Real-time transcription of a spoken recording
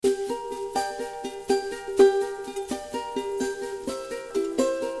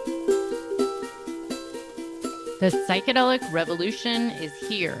The psychedelic revolution is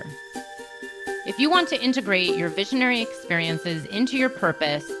here. If you want to integrate your visionary experiences into your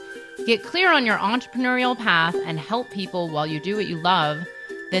purpose, get clear on your entrepreneurial path, and help people while you do what you love,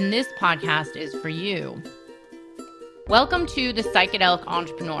 then this podcast is for you. Welcome to The Psychedelic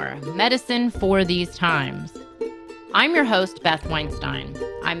Entrepreneur, Medicine for These Times. I'm your host, Beth Weinstein.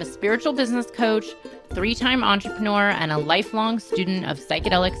 I'm a spiritual business coach, 3-time entrepreneur, and a lifelong student of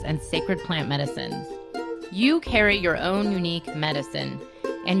psychedelics and sacred plant medicines. You carry your own unique medicine,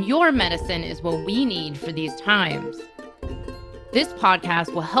 and your medicine is what we need for these times. This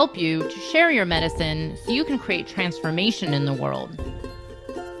podcast will help you to share your medicine so you can create transformation in the world.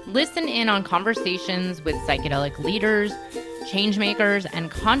 Listen in on conversations with psychedelic leaders, changemakers,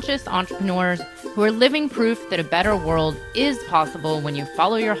 and conscious entrepreneurs who are living proof that a better world is possible when you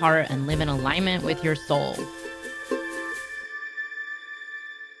follow your heart and live in alignment with your soul.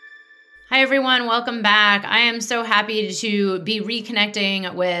 Hi, everyone. Welcome back. I am so happy to be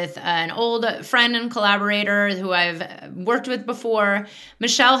reconnecting with an old friend and collaborator who I've worked with before,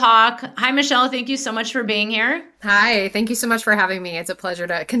 Michelle Hawk. Hi, Michelle. Thank you so much for being here. Hi. Thank you so much for having me. It's a pleasure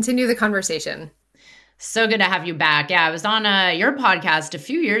to continue the conversation. So good to have you back. Yeah, I was on your podcast a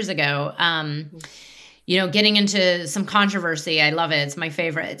few years ago. Getting into some controversy. I love it. It's my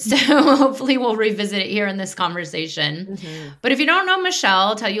favorite. So hopefully we'll revisit it here in this conversation. Mm-hmm. But if you don't know Michelle,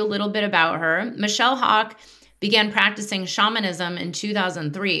 I'll tell you a little bit about her. Michelle Hawk began practicing shamanism in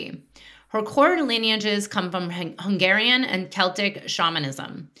 2003. Her core lineages come from Hungarian and Celtic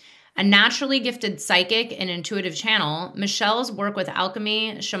shamanism. A naturally gifted psychic and intuitive channel, Michelle's work with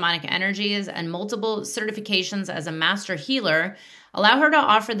alchemy, shamanic energies, and multiple certifications as a master healer allow her to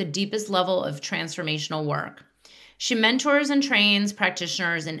offer the deepest level of transformational work. She mentors and trains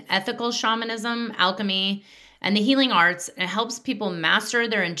practitioners in ethical shamanism, alchemy, and the healing arts, and helps people master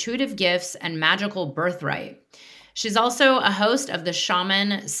their intuitive gifts and magical birthright. She's also a host of the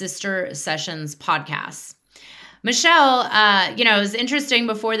Shaman Sister Sessions podcast. Michelle, it was interesting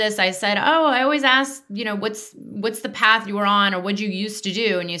before this. I said, I always ask, what's the path you were on or what you used to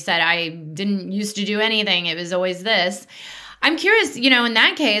do? And you said, I didn't used to do anything. It was always this. I'm curious, in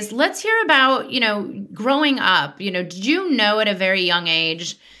that case, let's hear about, growing up. Did you know at a very young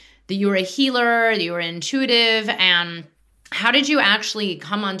age that you were a healer, that you were intuitive, and how did you actually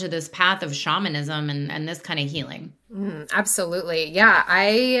come onto this path of shamanism and this kind of healing? Absolutely. Yeah,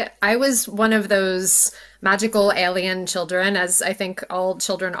 I was one of those magical alien children, as I think all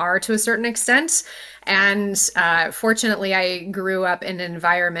children are to a certain extent. And fortunately, I grew up in an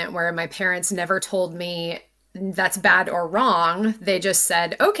environment where my parents never told me that's bad or wrong. They just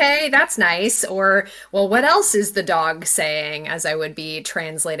said, okay, that's nice. Or, well, what else is the dog saying? As I would be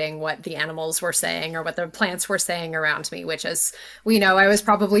translating what the animals were saying or what the plants were saying around me, which, as we know, I was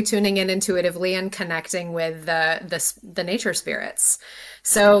probably tuning in intuitively and connecting with the nature spirits.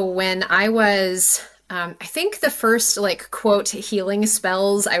 So when I was I think the first quote healing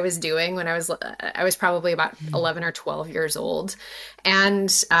spells I was doing when I was probably about 11 or 12 years old.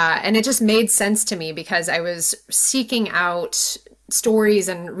 And it just made sense to me because I was seeking out stories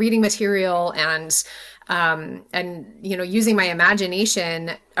and reading material and using my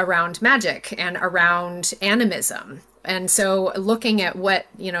imagination around magic and around animism. And so looking at what,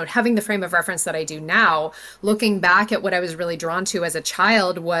 having the frame of reference that I do now, looking back at what I was really drawn to as a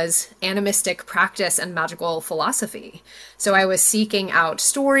child was animistic practice and magical philosophy. So I was seeking out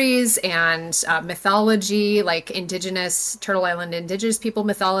stories and mythology, like indigenous, Turtle Island indigenous people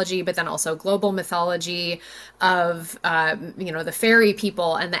mythology, but then also global mythology of, the fairy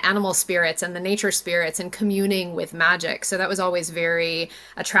people and the animal spirits and the nature spirits and communing with magic. So that was always very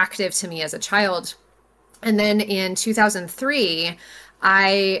attractive to me as a child. And then in 2003,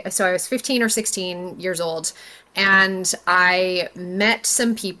 I was 15 or 16 years old, and I met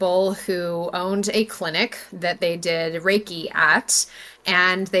some people who owned a clinic that they did Reiki at,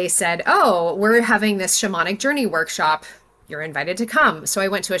 and they said, we're having this shamanic journey workshop. You're invited to come. So I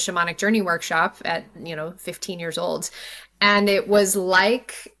went to a shamanic journey workshop at, 15 years old, and it was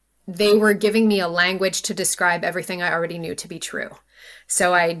like they were giving me a language to describe everything I already knew to be true.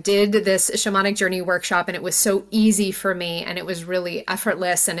 So I did this shamanic journey workshop, and it was so easy for me, and it was really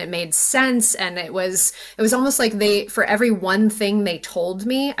effortless, and it made sense. And it was almost like for every one thing they told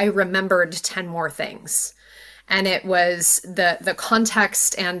me, I remembered 10 more things. And it was the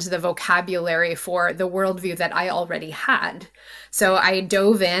context and the vocabulary for the worldview that I already had. So I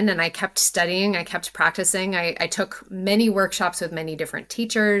dove in and I kept studying, I kept practicing. I took many workshops with many different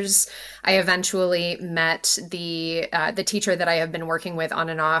teachers. I eventually met the teacher that I have been working with on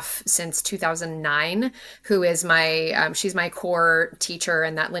and off since 2009, who is she's my core teacher,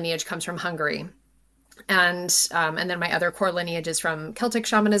 and that lineage comes from Hungary. And then my other core lineage is from Celtic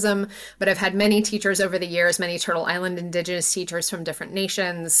shamanism. But I've had many teachers over the years, many Turtle Island indigenous teachers from different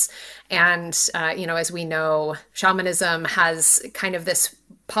nations. And, as we know, shamanism has kind of this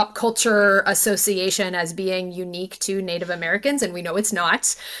pop culture association as being unique to Native Americans, and we know it's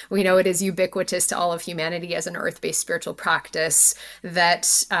not. We know it is ubiquitous to all of humanity as an earth-based spiritual practice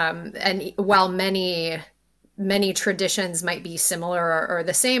that, and while many traditions might be similar or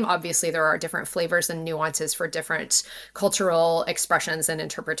the same, obviously there are different flavors and nuances for different cultural expressions and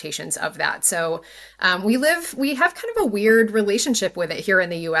interpretations of that. So we have kind of a weird relationship with it here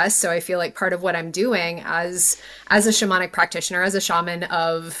in the US. So I feel like part of what I'm doing as a shamanic practitioner, as a shaman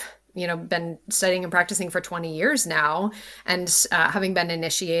of been studying and practicing for 20 years now, and having been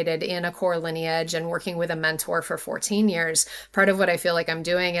initiated in a core lineage and working with a mentor for 14 years, part of what I feel like I'm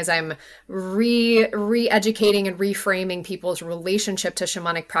doing is I'm re-educating and reframing people's relationship to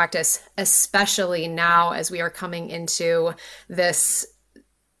shamanic practice, especially now as we are coming into this,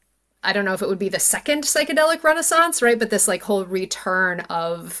 I don't know if it would be the second psychedelic renaissance, right? But this like whole return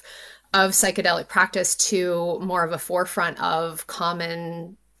of psychedelic practice to more of a forefront of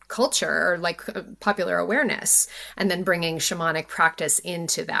common culture or like popular awareness, and then bringing shamanic practice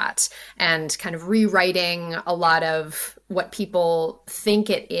into that and kind of rewriting a lot of what people think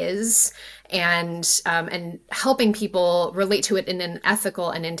it is, and helping people relate to it in an ethical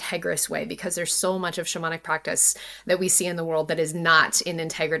and integrous way, because there's so much of shamanic practice that we see in the world that is not in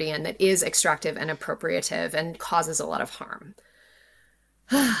integrity and that is extractive and appropriative and causes a lot of harm.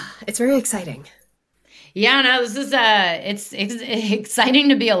 It's very exciting. Yeah, no, this is it's exciting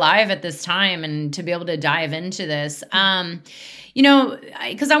to be alive at this time and to be able to dive into this.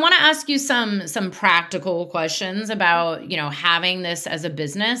 Because I want to ask you some practical questions about, having this as a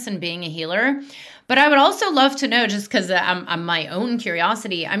business and being a healer. But I would also love to know, just because I'm my own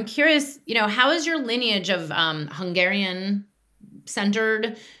curiosity, I'm curious, how is your lineage of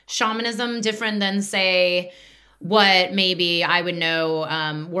Hungarian-centered shamanism different than, say, what maybe I would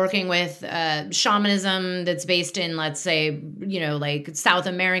know working with shamanism that's based in, let's say, like South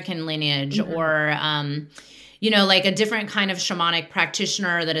American lineage, mm-hmm. or, like a different kind of shamanic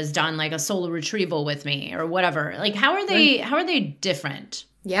practitioner that has done like a soul retrieval with me or whatever. Like, how are they different?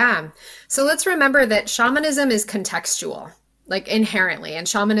 Yeah. So let's remember that shamanism is contextual, like inherently, and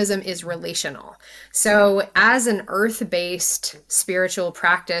shamanism is relational. So as an earth-based spiritual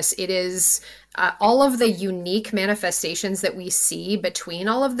practice, it is all of the unique manifestations that we see between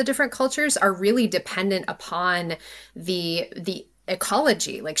all of the different cultures are really dependent upon the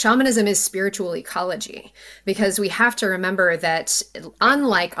ecology. Like shamanism is spiritual ecology, because we have to remember that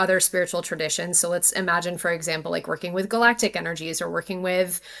unlike other spiritual traditions, so let's imagine, for example, like working with galactic energies or working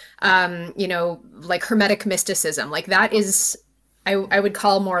with, like hermetic mysticism, like that is, I would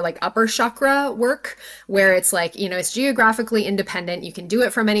call more like upper chakra work, where it's like, it's geographically independent. You can do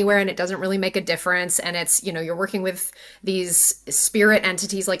it from anywhere and it doesn't really make a difference. And it's, you're working with these spirit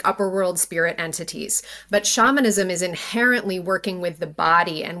entities, like upper world spirit entities. But shamanism is inherently working with the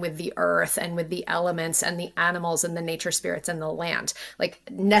body and with the earth and with the elements and the animals and the nature spirits and the land, like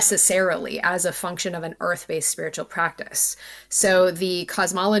necessarily as a function of an earth-based spiritual practice. So the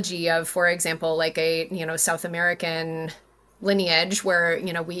cosmology of, for example, like a, South American lineage where,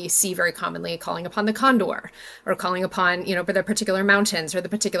 we see very commonly calling upon the condor or calling upon, the particular mountains or the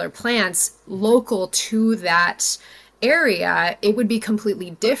particular plants local to that area, it would be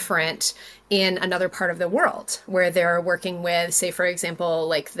completely different in another part of the world where they're working with, say, for example,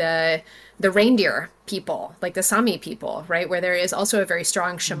 like the reindeer people, like the Sami people, right? Where there is also a very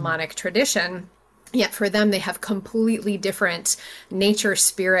strong shamanic tradition. Yet for them, they have completely different nature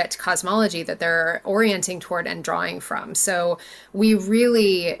spirit cosmology that they're orienting toward and drawing from. So we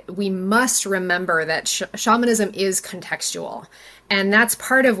must remember that shamanism is contextual. And that's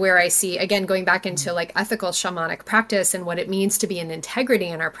part of where I see, again, going back into like ethical shamanic practice and what it means to be in integrity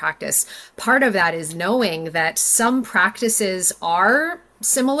in our practice. Part of that is knowing that some practices are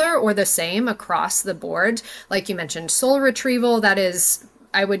similar or the same across the board. Like you mentioned, soul retrieval, that is,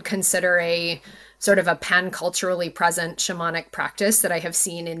 I would consider a sort of a pan-culturally present shamanic practice that I have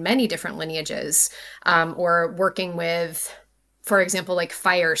seen in many different lineages, or working with, for example, like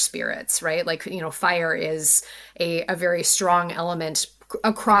fire spirits, right? Like, fire is a very strong element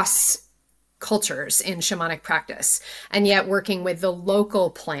across cultures in shamanic practice. And yet working with the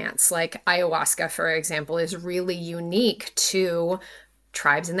local plants, like ayahuasca, for example, is really unique to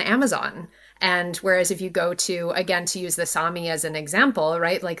tribes in the Amazon. And whereas if you go to, again, to use the Sami as an example,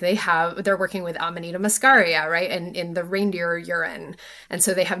 right, like they're working with Amanita muscaria, right, and in the reindeer urine. And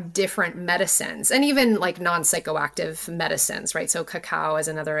so they have different medicines and even like non-psychoactive medicines, right? So cacao is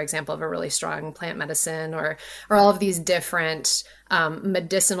another example of a really strong plant medicine, or all of these different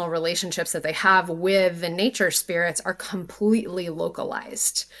medicinal relationships that they have with the nature spirits are completely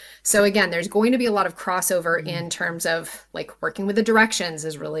localized. So again, there's going to be a lot of crossover in terms of like working with the directions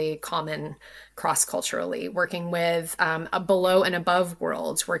is really common cross-culturally, working with a below and above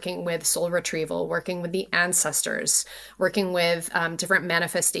worlds, working with soul retrieval, working with the ancestors, working with different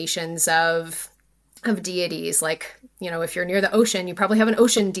manifestations of deities. Like, if you're near the ocean, you probably have an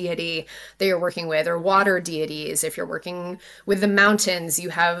ocean deity that you're working with, or water deities. If you're working with the mountains, you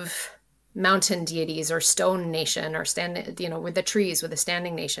have mountain deities, or stone nation, or with the trees, with the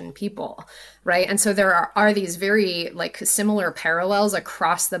standing nation people, right? And so there are these very like similar parallels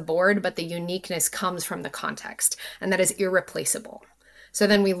across the board, but the uniqueness comes from the context, and that is irreplaceable. So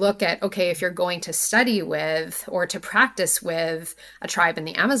then we look at, okay, if you're going to study with or to practice with a tribe in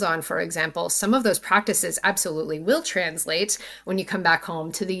the Amazon, for example, some of those practices absolutely will translate when you come back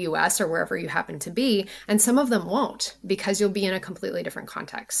home to the US or wherever you happen to be, and some of them won't, because you'll be in a completely different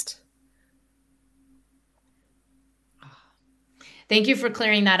context. Thank you for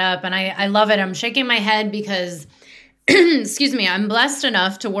clearing that up. And I love it. I'm shaking my head because, excuse me, I'm blessed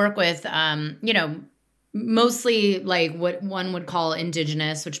enough to work with, mostly like what one would call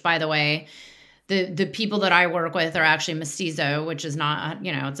indigenous, which, by the way, the people that I work with are actually mestizo, which is not,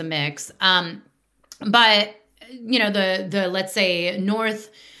 it's a mix. But the let's say North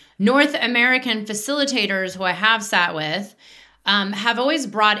American facilitators who I have sat with have always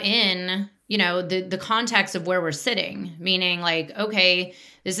brought in, the context of where we're sitting, meaning like, okay,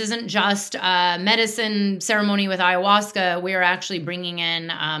 this isn't just a medicine ceremony with ayahuasca. We're actually bringing in,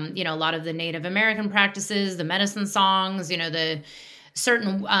 a lot of the Native American practices, the medicine songs, the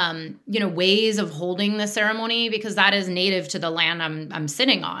certain, ways of holding the ceremony, because that is native to the land I'm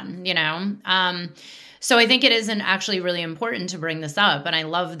sitting on, So I think it isn't actually really important to bring this up. And I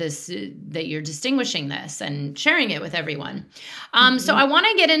love this, that you're distinguishing this and sharing it with everyone. So I want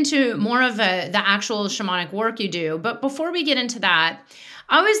to get into more of the actual shamanic work you do. But before we get into that,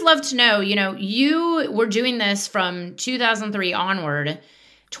 I always love to know, you were doing this from 2003 onward,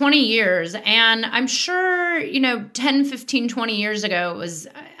 20 years. And I'm sure, 10, 15, 20 years ago, it was,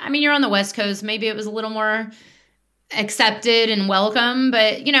 you're on the West Coast. Maybe it was a little more accepted and welcome.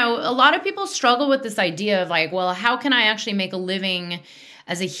 But, a lot of people struggle with this idea of like, well, how can I actually make a living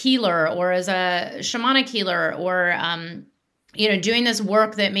as a healer or as a shamanic healer, or, doing this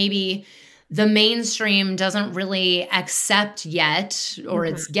work that maybe the mainstream doesn't really accept yet, or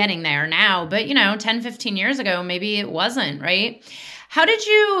it's getting there now. But, 10, 15 years ago, maybe it wasn't, right? How did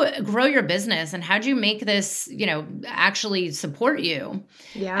you grow your business, and how did you make this, actually support you?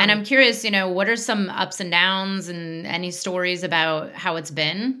 Yeah. And I'm curious, what are some ups and downs, and any stories about how it's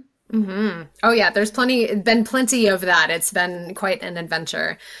been? Mm-hmm. Oh yeah, there's been plenty of that. It's been quite an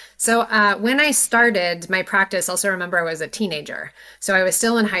adventure. So when I started my practice, also remember I was a teenager. So I was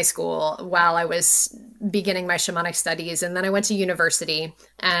still in high school while I was beginning my shamanic studies. And then I went to university.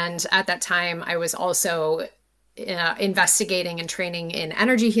 And at that time, I was also investigating and training in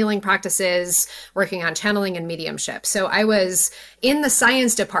energy healing practices, working on channeling and mediumship. So I was in the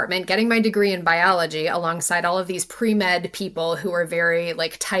science department getting my degree in biology alongside all of these pre-med people who were very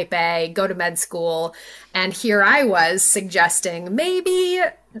like type A, go to med school. And here I was suggesting maybe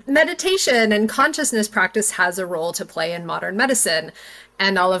meditation and consciousness practice has a role to play in modern medicine.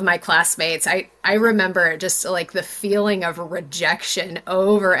 And all of my classmates, I remember just like the feeling of rejection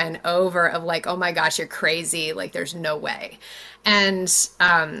over and over of like, oh my gosh, you're crazy. Like there's no way. And,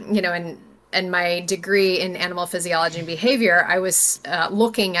 and my degree in animal physiology and behavior, I was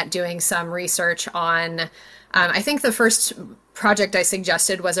looking at doing some research on, I think the first project I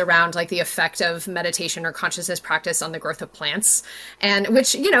suggested was around like the effect of meditation or consciousness practice on the growth of plants. And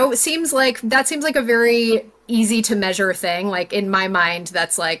which, seems like a very easy to measure thing. Like in my mind,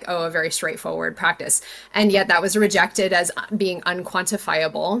 that's like, oh, a very straightforward practice. And yet that was rejected as being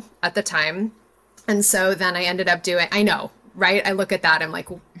unquantifiable at the time. And so then I ended up doing, I know, right? I look at that, I'm like,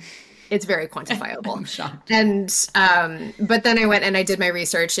 it's very quantifiable. I'm shocked. And, but then I went and I did my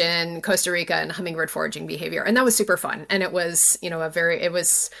research in Costa Rica and hummingbird foraging behavior. And that was super fun. And it was, it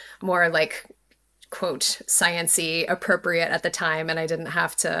was more like, quote, sciencey appropriate at the time. And I didn't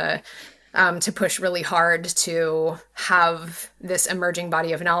have to push really hard to have this emerging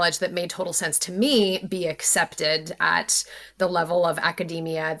body of knowledge that made total sense to me be accepted at the level of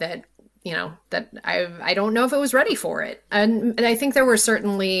academia that that I don't know if it was ready for it. And I think there were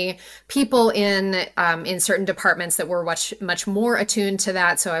certainly people in certain departments that were much more attuned to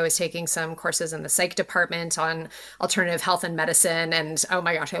that. So I was taking some courses in the psych department on alternative health and medicine. And oh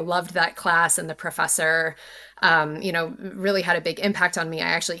my gosh, I loved that class. And the professor, really had a big impact on me. I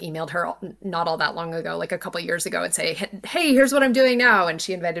actually emailed her not all that long ago, like a couple of years ago, and say, hey, here's what I'm doing now. And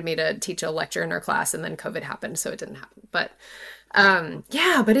she invited me to teach a lecture in her class, and then COVID happened, so it didn't happen. But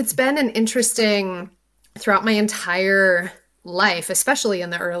but it's been an interesting throughout my entire life, especially in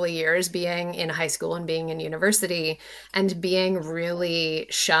the early years, being in high school and being in university and being really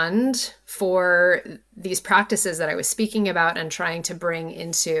shunned for these practices that I was speaking about and trying to bring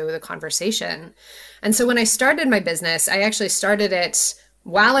into the conversation. And so when I started my business, I actually started it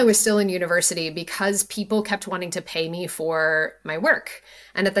while I was still in university because people kept wanting to pay me for my work.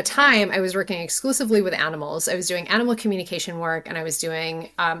 And at the time, I was working exclusively with animals. I was doing animal communication work, and I was doing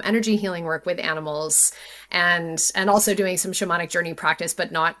energy healing work with animals, and also doing some shamanic journey practice,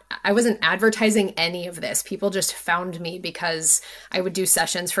 but I wasn't advertising any of this. People just found me because I would do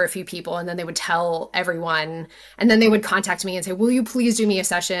sessions for a few people, and then they would tell everyone, and then they would contact me and say, will you please do me a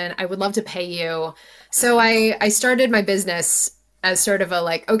session? I would love to pay you. So I started my business as sort of a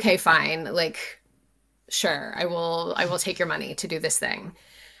like, okay, fine, like, sure, I will take your money to do this thing.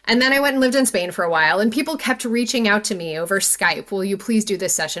 And then I went and lived in Spain for a while, and people kept reaching out to me over Skype. Will you please do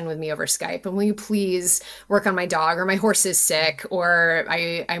this session with me over Skype? And will you please work on my dog, or my horse is sick, or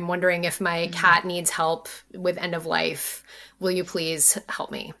I'm wondering if my cat needs help with end of life. Will you please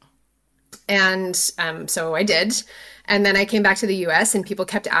help me? And so I did. And then I came back to the US and people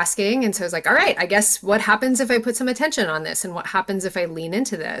kept asking. And so I was like, all right, I guess what happens if I put some attention on this? And what happens if I lean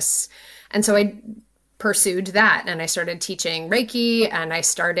into this? And so I pursued that, and I started teaching Reiki, and I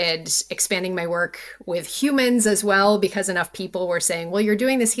started expanding my work with humans as well, because enough people were saying, well, you're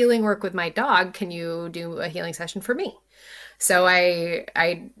doing this healing work with my dog. Can you do a healing session for me? So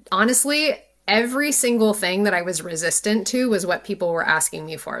I honestly, every single thing that I was resistant to was what people were asking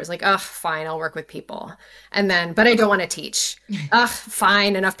me for. I was like, oh, fine, I'll work with people. And then, but I don't want to teach. Ugh,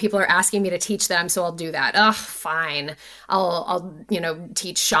 fine, enough people are asking me to teach them, so I'll do that. Ugh, fine, I'll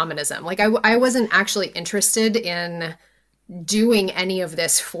teach shamanism. Like I wasn't actually interested in doing any of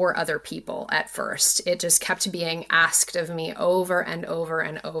this for other people at first. It just kept being asked of me over and over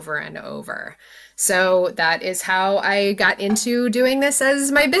and over and over. So that is how I got into doing this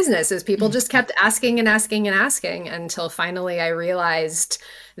as my business, is people just kept asking and asking and asking until finally I realized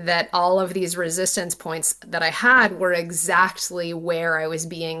that all of these resistance points that I had were exactly where I was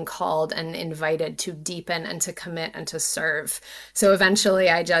being called and invited to deepen and to commit and to serve. So eventually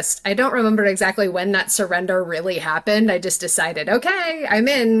I don't remember exactly when that surrender really happened. I just decided, okay, I'm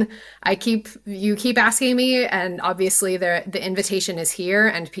in. You keep asking me, and obviously the invitation is here,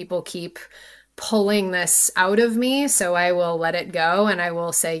 and people keep pulling this out of me, so I will let it go and I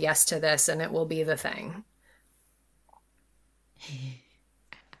will say yes to this, and it will be the thing.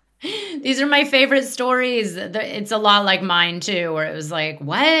 These are my favorite stories. It's a lot like mine too, where it was like,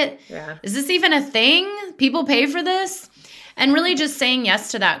 what? Yeah. Is this even a thing? People pay for this? And really just saying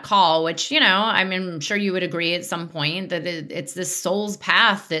yes to that call, which, I'm sure you would agree at some point that it's this soul's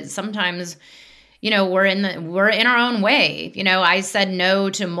path that sometimes we're in our own way. I said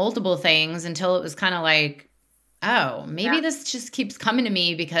no to multiple things until it was kind of like, oh, maybe this just keeps coming to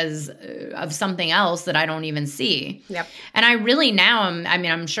me because of something else that I don't even see. Yep. And I really now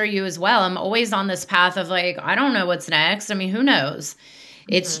I'm sure you as well. I'm always on this path of like, I don't know what's next. I mean, who knows?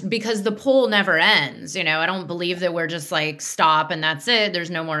 It's because the pull never ends. I don't believe that we're just like, stop and that's it.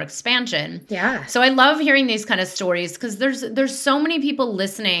 There's no more expansion. Yeah. So I love hearing these kind of stories because there's so many people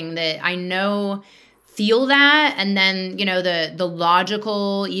listening that I know feel that. And then, the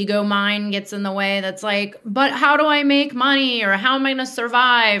logical ego mind gets in the way. That's like, but how do I make money? Or how am I going to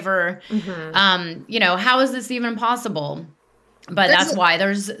survive? Or, how is this even possible? But that's why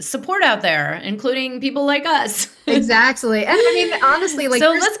there's support out there, including people like us. Exactly. And I mean, honestly, like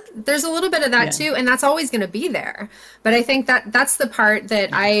there's a little bit of that too. And that's always going to be there. But I think that's the part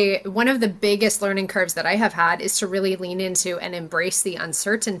that one of the biggest learning curves that I have had is to really lean into and embrace the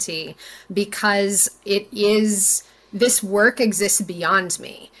uncertainty, because this work exists beyond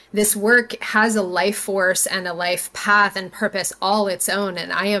me. This work has a life force and a life path and purpose all its own.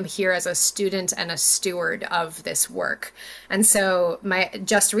 And I am here as a student and a steward of this work. And so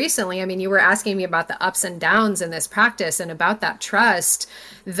just recently, you were asking me about the ups and downs in this practice and about that trust.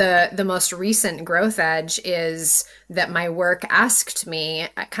 The most recent growth edge is that my work asked me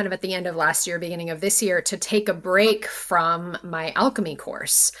kind of at the end of last year, beginning of this year, to take a break from my alchemy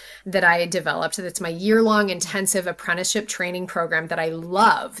course that I developed. That's my year-long intensive apprenticeship training program that I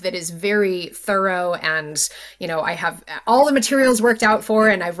love, that is very thorough, and I have all the materials worked out for,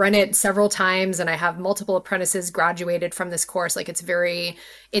 and I've run it several times, and I have multiple apprentices graduated from this course. Like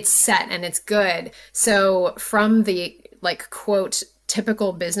it's set and it's good. So from the quote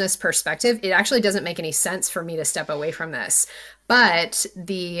typical business perspective, it actually doesn't make any sense for me to step away from this. But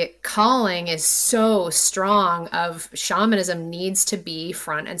the calling is so strong of shamanism needs to be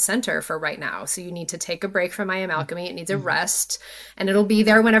front and center for right now. So you need to take a break from I Am Alchemy. It needs a rest, and it'll be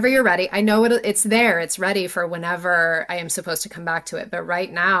there whenever you're ready. I know it's there. It's ready for whenever I am supposed to come back to it. But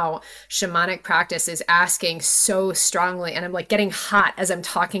right now, shamanic practice is asking so strongly, and I'm like getting hot as I'm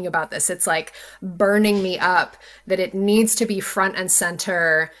talking about this. It's like burning me up that it needs to be front and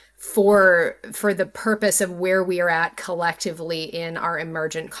center for the purpose of where we are at collectively in our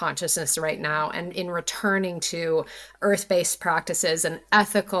emergent consciousness right now, and in returning to earth-based practices and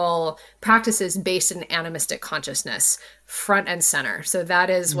ethical practices based in animistic consciousness, front and center. So that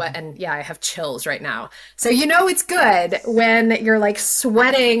is what, and yeah, I have chills right now. So it's good when you're like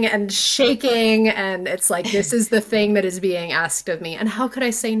sweating and shaking, and it's like, this is the thing that is being asked of me. And how could I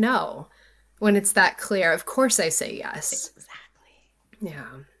say no when it's that clear? Of course I say yes. Exactly. Yeah.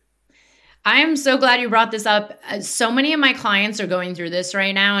 I'm so glad you brought this up. So many of my clients are going through this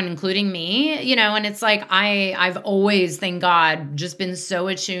right now, and including me, and it's like, I've always, thank God, just been so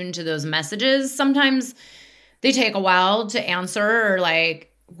attuned to those messages. Sometimes they take a while to answer, or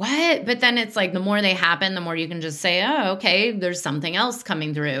like, what? But then it's like, the more they happen, the more you can just say, oh, okay, there's something else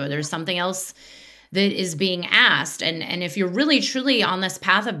coming through. There's something else that is being asked. And if you're really, truly on this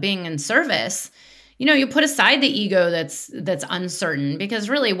path of being in service, you put aside the ego that's uncertain, because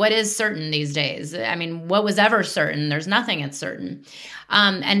really, what is certain these days? I mean, what was ever certain? There's nothing that's certain.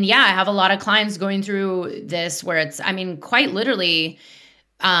 And yeah, I have a lot of clients going through this where it's, I mean, quite literally,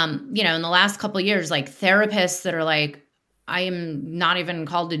 in the last couple of years, like therapists that are like, I am not even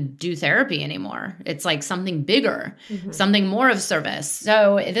called to do therapy anymore. It's like something bigger, something more of service.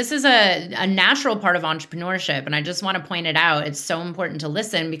 So this is a natural part of entrepreneurship. And I just want to point it out. It's so important to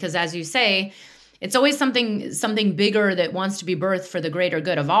listen, because as you say, it's always something bigger that wants to be birthed for the greater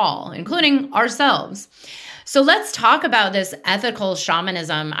good of all, including ourselves. So let's talk about this ethical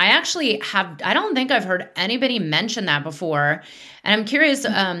shamanism. I don't think I've heard anybody mention that before. And I'm curious,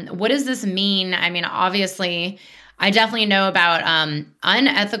 what does this mean? I mean, obviously, I definitely know about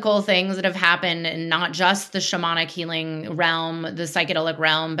unethical things that have happened, and not just the shamanic healing realm, the psychedelic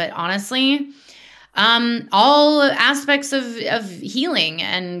realm, but honestly, all aspects of healing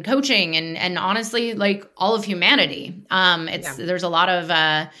and coaching, and honestly, like all of humanity. There's a lot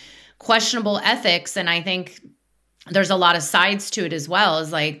of questionable ethics, and I think there's a lot of sides to it as well,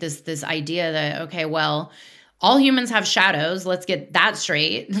 as like this idea that, okay, well, all humans have shadows. Let's get that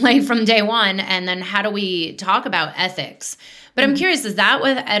straight, like from day one. And then how do we talk about ethics? But I'm curious, is that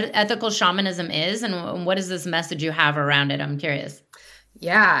what ethical shamanism is? And what is this message you have around it? I'm curious.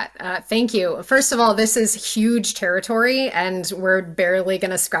 Yeah, thank you. First of all, this is huge territory, and we're barely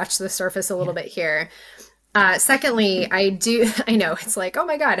going to scratch the surface a little bit here. Secondly, I know it's like, oh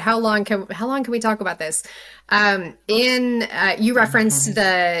my God, how long can we talk about this? You referenced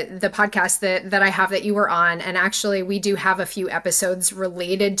the podcast that I have that you were on, and actually we do have a few episodes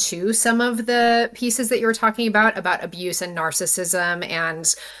related to some of the pieces that you were talking about abuse and narcissism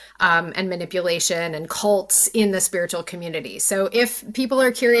and manipulation and cults in the spiritual community. So if people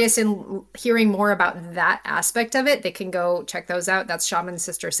are curious in hearing more about that aspect of it, they can go check those out. That's Shaman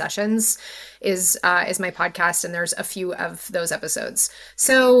Sister Sessions is my podcast, and there's a few of those episodes.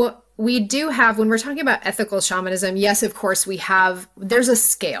 So we do have, when we're talking about ethical shamanism, yes, of course, there's a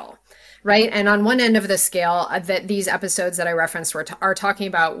scale. Right. And on one end of the scale that these episodes that I referenced are talking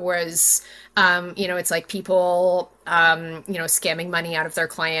about was, it's like people, scamming money out of their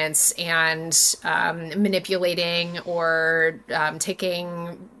clients and manipulating or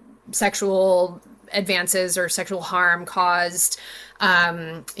taking sexual advances or sexual harm caused,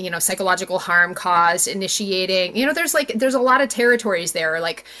 psychological harm caused, initiating, there's a lot of territories there,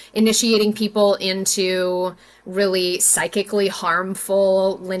 like initiating people into really psychically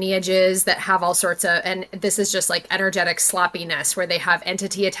harmful lineages that have all sorts of, and this is just like energetic sloppiness where they have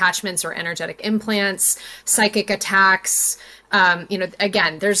entity attachments or energetic implants, psychic attacks.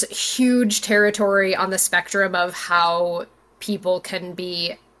 Again, there's huge territory on the spectrum of how people can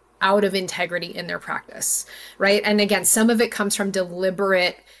be out of integrity in their practice, right? And again, some of it comes from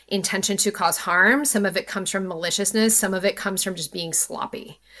deliberate intention to cause harm. Some of it comes from maliciousness. Some of it comes from just being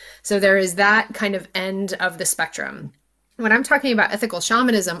sloppy. So there is that kind of end of the spectrum. When I'm talking about ethical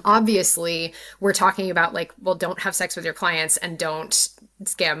shamanism, obviously we're talking about like, well, don't have sex with your clients and don't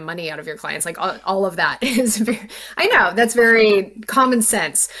scam money out of your clients. Like all of that is very, I know that's very common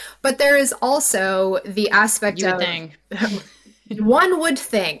sense, but there is also the aspect You would of think. one would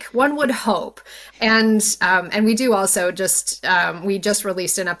think, one would hope, and we do also just we just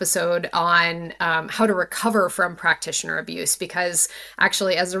released an episode on how to recover from practitioner abuse, because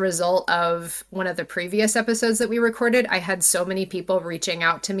actually, as a result of one of the previous episodes that we recorded, I had so many people reaching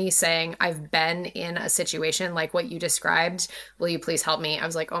out to me saying, "I've been in a situation like what you described. Will you please help me?" I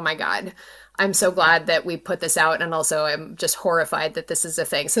was like, "Oh my God." I'm so glad that we put this out, and also I'm just horrified that this is a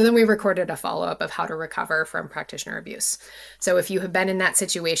thing. So then we recorded a follow-up of how to recover from practitioner abuse. So if you have been in that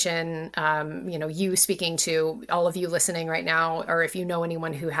situation, you speaking to all of you listening right now, or if you know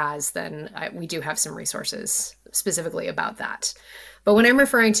anyone who has, then we do have some resources specifically about that. But when I'm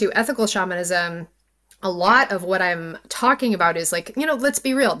referring to ethical shamanism, a lot of what I'm talking about is like, let's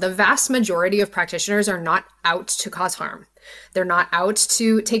be real. The vast majority of practitioners are not out to cause harm. They're not out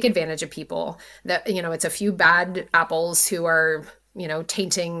to take advantage of people. That, it's a few bad apples who are,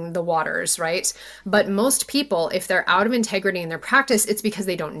 tainting the waters, right? But most people, if they're out of integrity in their practice, it's because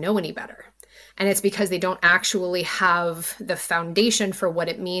they don't know any better. And it's because they don't actually have the foundation for what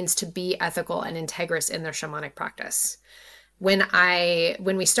it means to be ethical and integrous in their shamanic practice. When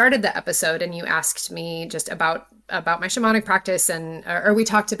we started the episode and you asked me just about my shamanic practice, or we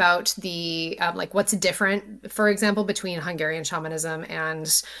talked about the like what's different, for example, between Hungarian shamanism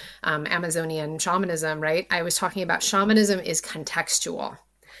and Amazonian shamanism, right? I was talking about shamanism is contextual,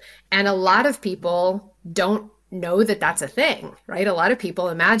 and a lot of people don't know that that's a thing, right? A lot of people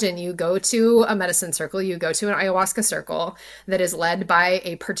imagine you go to a medicine circle, you go to an ayahuasca circle that is led by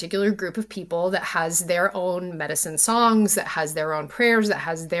a particular group of people that has their own medicine songs, that has their own prayers, that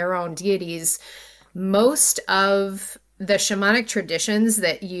has their own deities. Most of the shamanic traditions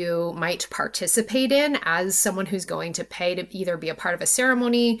that you might participate in as someone who's going to pay to either be a part of a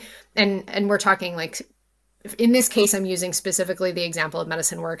ceremony, and we're talking like, in this case, I'm using specifically the example of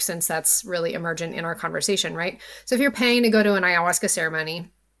medicine work since that's really emergent in our conversation, right? So if you're paying to go to an ayahuasca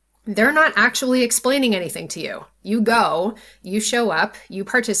ceremony, they're not actually explaining anything to you. You go, you show up, you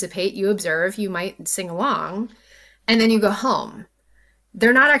participate, you observe, you might sing along, and then you go home.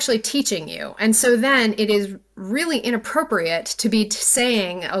 They're not actually teaching you. And so then it is really inappropriate to be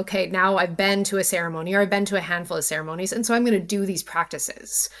saying, okay, now I've been to a ceremony or I've been to a handful of ceremonies, and so I'm going to do these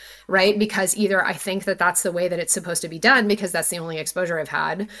practices, right? Because either I think that that's the way that it's supposed to be done because that's the only exposure I've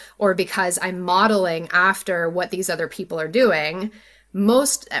had, or because I'm modeling after what these other people are doing.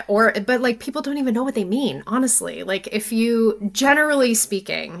 But like people don't even know what they mean, honestly. Like if you, generally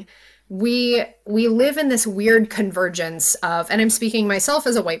speaking, we live in this weird convergence of, and I'm speaking myself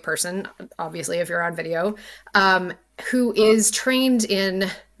as a white person, obviously, if you're on video, who is trained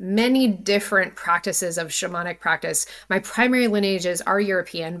in many different practices of shamanic practice. My primary lineages are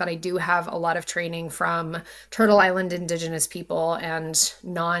European, but I do have a lot of training from Turtle Island indigenous people and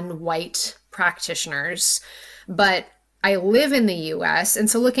non-white practitioners. But I live in the US, and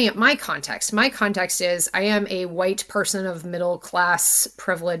so looking at my context is I am a white person of middle class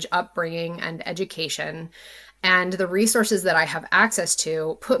privilege, upbringing, and education. And the resources that I have access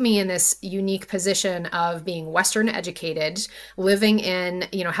to put me in this unique position of being Western educated, living in,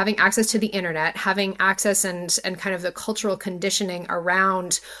 having access to the internet, having access and kind of the cultural conditioning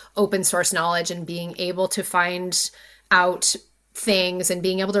around open source knowledge and being able to find out things and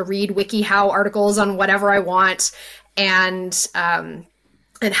being able to read WikiHow articles on whatever I want. And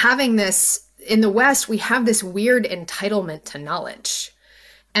having this in the West, we have this weird entitlement to knowledge.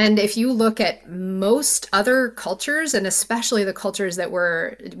 And if you look at most other cultures, and especially the cultures that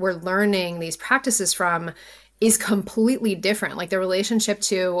we're learning these practices from, is completely different. Like the relationship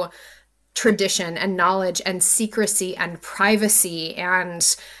to tradition and knowledge and secrecy and privacy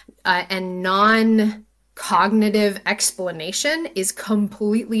and non-cognitive explanation is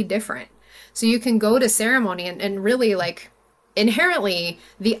completely different. So you can go to ceremony and really like inherently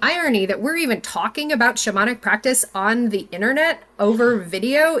the irony that we're even talking about shamanic practice on the internet over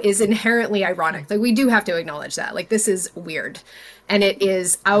video is inherently ironic. Like we do have to acknowledge that. Like this is weird and it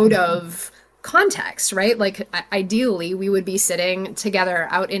is out of context, right? Like ideally we would be sitting together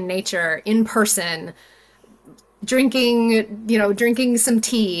out in nature in person, drinking some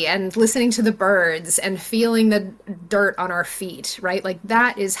tea and listening to the birds and feeling the dirt on our feet, right? Like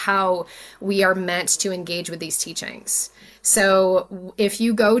that is how we are meant to engage with these teachings. So if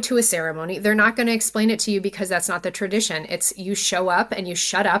you go to a ceremony, they're not going to explain it to you because that's not the tradition. It's you show up and you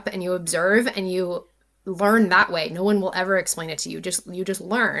shut up and you observe and you learn that way. No one will ever explain it to you. You just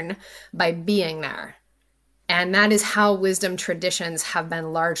learn by being there. And that is how wisdom traditions have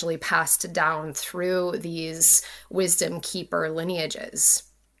been largely passed down through these wisdom keeper lineages.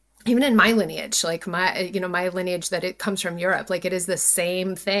 Even in my lineage, like my lineage that it comes from Europe, like it is the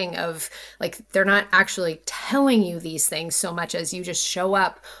same thing of like, they're not actually telling you these things so much as you just show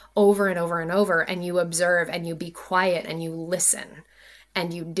up over and over and over, and you observe and you be quiet and you listen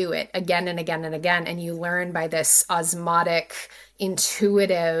and you do it again and again and again. And you learn by this osmotic,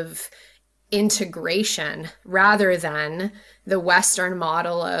 intuitive integration rather than the Western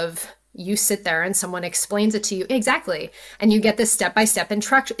model of you sit there and someone explains it to you exactly, and you get this step-by-step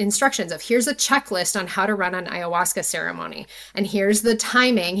instructions of here's a checklist on how to run an ayahuasca ceremony, and here's the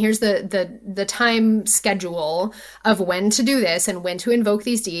timing, here's the time schedule of when to do this and when to invoke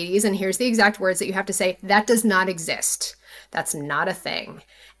these deities, and here's the exact words that you have to say. That does not exist. That's not a thing.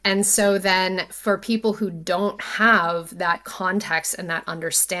 And so then for people who don't have that context and that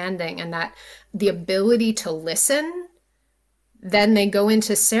understanding and that the ability to listen, then they go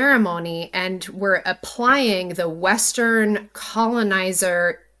into ceremony and we're applying the Western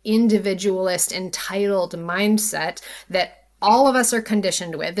colonizer, individualist, entitled mindset that all of us are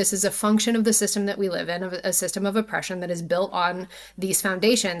conditioned with. This is a function of the system that we live in, of a system of oppression that is built on these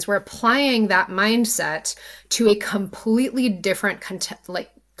foundations. We're applying that mindset to a completely different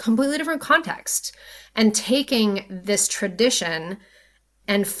context, and taking this tradition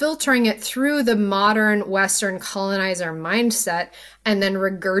and filtering it through the modern Western colonizer mindset, and then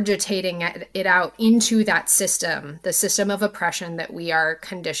regurgitating it out into that system, the system of oppression that we are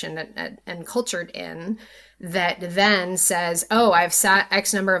conditioned and cultured in, that then says, oh, I've sat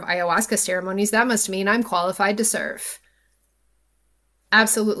X number of ayahuasca ceremonies, that must mean I'm qualified to serve.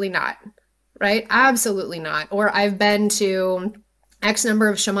 Absolutely not, right? Absolutely not. Or I've been to X number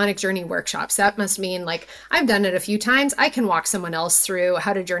of shamanic journey workshops. That must mean like I've done it a few times, I can walk someone else through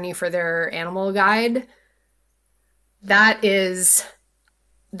how to journey for their animal guide. There's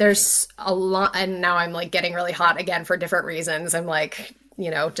a lot. And now I'm like getting really hot again for different reasons. I'm like,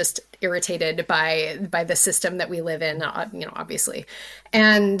 just irritated by the system that we live in, obviously.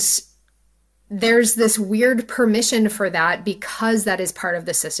 And there's this weird permission for that because that is part of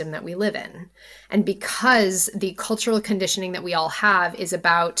the system that we live in. And because the cultural conditioning that we all have is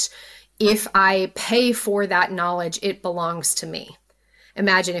about, if I pay for that knowledge, it belongs to me.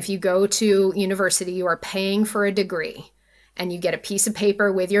 Imagine if you go to university, you are paying for a degree, and you get a piece of paper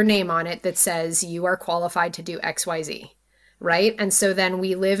with your name on it that says you are qualified to do XYZ, right? And so then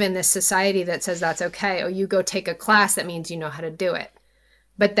we live in this society that says that's okay. Oh, you go take a class, that means you know how to do it.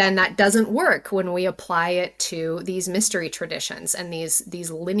 But then that doesn't work when we apply it to these mystery traditions and these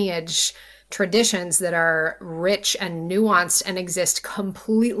lineage traditions that are rich and nuanced and exist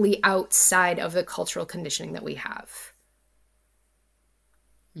completely outside of the cultural conditioning that we have.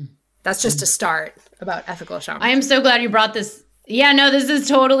 That's just a start about ethical shamanism. I am so glad you brought this. Yeah, no, this is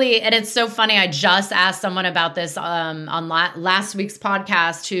totally, and it's so funny. I just asked someone about this on last week's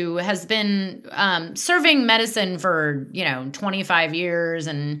podcast, who has been serving medicine for 25 years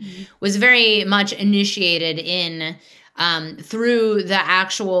and was very much initiated in through the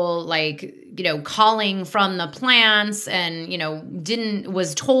actual calling from the plants, and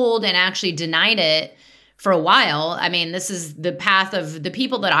was told and actually denied it for a while. I mean, this is the path of the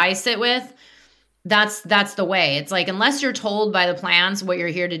people that I sit with. That's the way. It's like, unless you're told by the plants what you're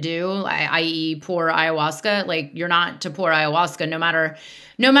here to do, i.e. pour ayahuasca, like you're not to pour ayahuasca, no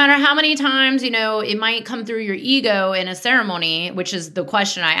matter how many times, it might come through your ego in a ceremony, which is the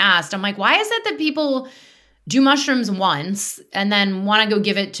question I asked. I'm like, why is it that people do mushrooms once and then want to go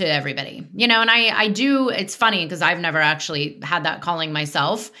give it to everybody? And I do, it's funny because I've never actually had that calling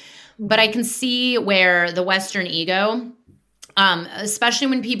myself, but I can see where the Western ego, especially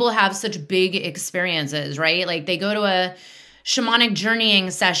when people have such big experiences, right? Like they go to a shamanic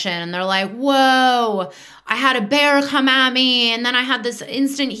journeying session and they're like, whoa, I had a bear come at me and then I had this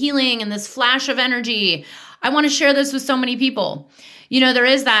instant healing and this flash of energy. I want to share this with so many people. There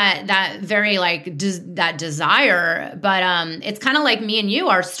is that very that desire, but it's kind of like me and you,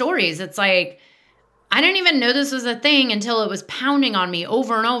 our stories. It's like, I didn't even know this was a thing until it was pounding on me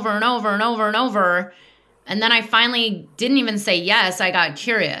over and over and over and over and over. And then I finally didn't even say yes. I got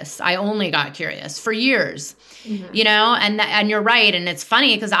curious. I only got curious for years, and you're right. And it's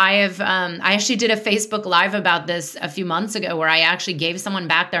funny because I actually did a Facebook Live about this a few months ago, where I actually gave someone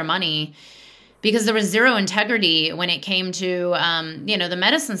back their money because there was zero integrity when it came to, the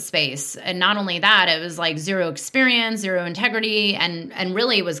medicine space. And not only that, it was like zero experience, zero integrity. And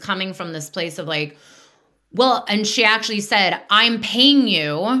really it was coming from this place of like, well, and she actually said, I'm paying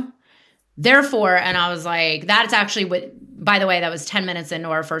you. Therefore, and I was like, that's actually by the way, that was 10 minutes into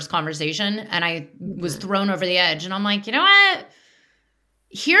our first conversation, and I was thrown over the edge. And I'm like, you know what?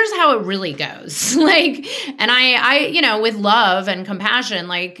 Here's how it really goes. Like, and I, with love and compassion,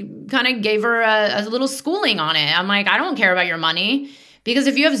 like kind of gave her a little schooling on it. I'm like, I don't care about your money, because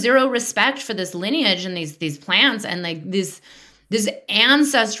if you have zero respect for this lineage and these plants and like this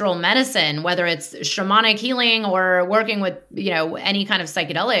ancestral medicine, whether it's shamanic healing or working with, any kind of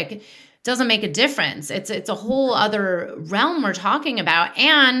psychedelic, doesn't make a difference. It's a whole other realm we're talking about.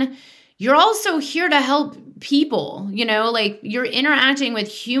 And you're also here to help people, like you're interacting with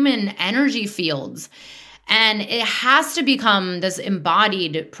human energy fields. And it has to become this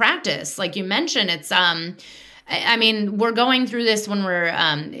embodied practice. Like you mentioned, it's, we're going through this when we're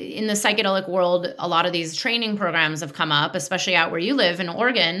in the psychedelic world. A lot of these training programs have come up, especially out where you live in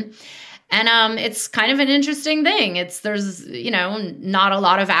Oregon. And it's kind of an interesting thing. There's not a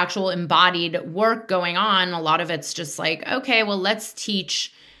lot of actual embodied work going on. A lot of it's just like, okay, well, let's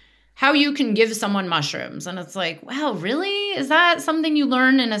teach how you can give someone mushrooms. And it's like, wow, really? Is that something you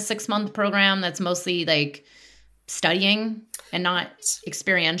learn in a 6-month program that's mostly like studying and not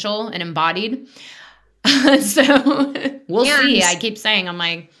experiential and embodied? So we'll see. I keep saying, I'm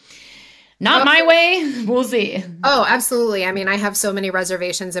like, not my way. We'll see. Oh, absolutely. I mean, I have so many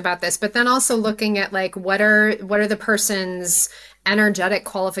reservations about this, but then also looking at like, what are the person's energetic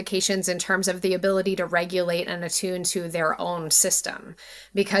qualifications in terms of the ability to regulate and attune to their own system.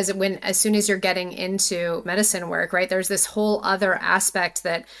 Because as soon as you're getting into medicine work, right, there's this whole other aspect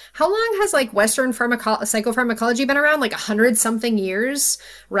that, how long has like Western psychopharmacology been around? Like 100-something years,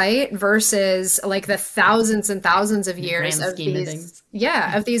 right? Versus like the thousands and thousands of years of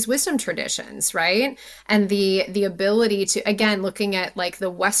these wisdom traditions, right? And the ability to, again, looking at like the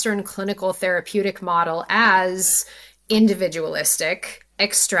Western clinical therapeutic model as individualistic,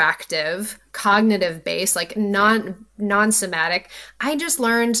 extractive, cognitive based, like non-somatic. I just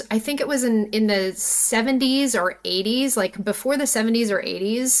learned, I think it was in the 70s or 80s, like before the 70s or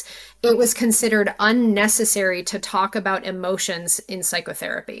 80s, it was considered unnecessary to talk about emotions in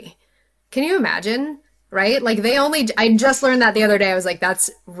psychotherapy. Can you imagine? Right? Like I just learned that the other day. I was like,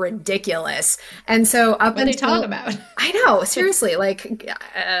 that's ridiculous. And so what they talk about? I know, seriously, like,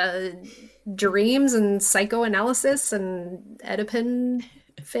 dreams and psychoanalysis and Oedipal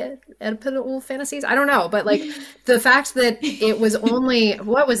fantasies. I don't know. But like the fact that it was only,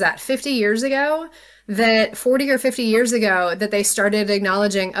 what was that, 50 years ago, that 40 or 50 years ago that they started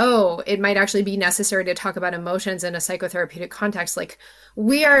acknowledging, oh, it might actually be necessary to talk about emotions in a psychotherapeutic context. Like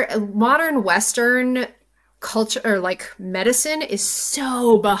modern Western culture, or like medicine, is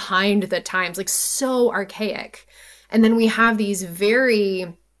so behind the times, like so archaic. And then we have these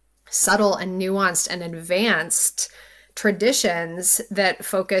very subtle and nuanced and advanced traditions that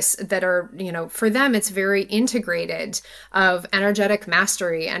focus, that are, for them, it's very integrated, of energetic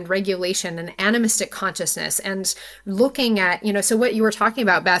mastery and regulation and animistic consciousness, and looking at, so what you were talking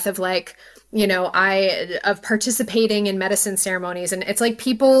about, Beth, of like, of participating in medicine ceremonies. And it's like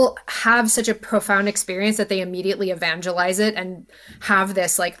people have such a profound experience that they immediately evangelize it and have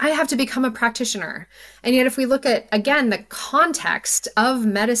this, like, I have to become a practitioner. And yet if we look at, again, the context of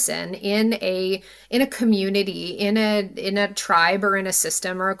medicine in a community, in a tribe or in a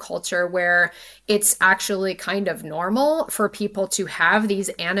system or a culture where it's actually kind of normal for people to have these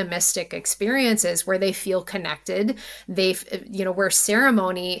animistic experiences where they feel connected, where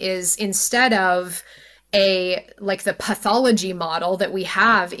ceremony is, instead of like the pathology model that we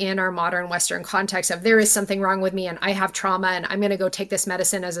have in our modern Western context of, there is something wrong with me and I have trauma and I'm going to go take this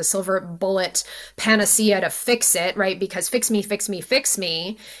medicine as a silver bullet panacea to fix it, right? Because fix me, fix me, fix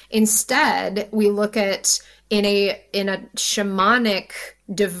me. Instead, we look at, in a shamanic,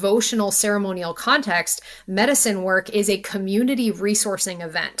 devotional, ceremonial context, medicine work is a community resourcing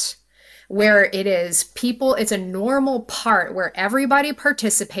event, where it is people, it's a normal part where everybody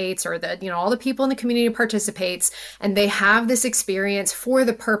participates, or all the people in the community participates, and they have this experience for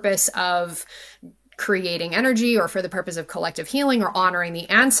the purpose of creating energy, or for the purpose of collective healing, or honoring the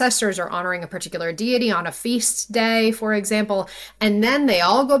ancestors, or honoring a particular deity on a feast day, for example. And then they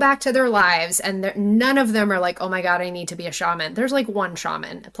all go back to their lives, and none of them are like, oh my God, I need to be a shaman. There's like one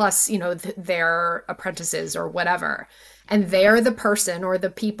shaman plus, their apprentices or whatever. And they're the person or the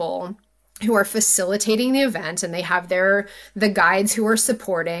people who are facilitating the event, and they have the guides who are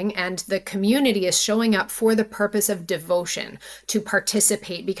supporting, and the community is showing up for the purpose of devotion, to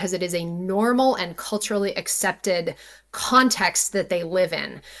participate, because it is a normal and culturally accepted context that they live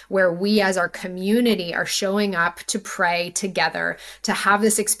in, where we as our community are showing up to pray together, to have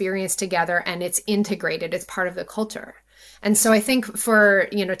this experience together, and it's integrated, it's part of the culture. And so I think for,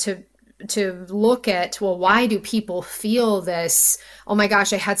 to to look at, well, why do people feel this? Oh my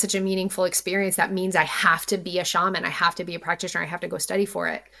gosh, I had such a meaningful experience. That means I have to be a shaman. I have to be a practitioner. I have to go study for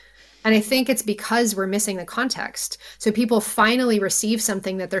it. And I think it's because we're missing the context. So people finally receive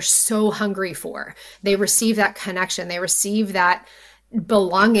something that they're so hungry for. They receive that connection. They receive that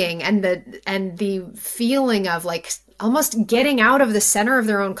belonging and the feeling of like almost getting out of the center of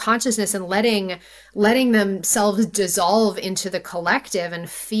their own consciousness and letting themselves dissolve into the collective and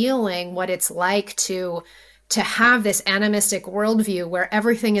feeling what it's like to have this animistic worldview where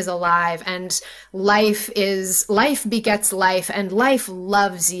everything is alive and life begets life and life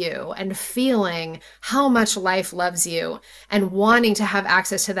loves you, and feeling how much life loves you and wanting to have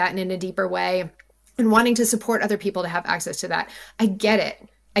access to that and in a deeper way and wanting to support other people to have access to that. I get it.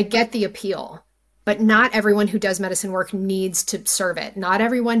 I get the appeal. But not everyone who does medicine work needs to serve it. Not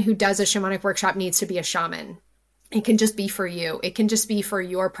everyone who does a shamanic workshop needs to be a shaman. It can just be for you. It can just be for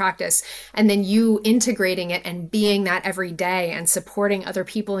your practice. And then you integrating it and being that every day and supporting other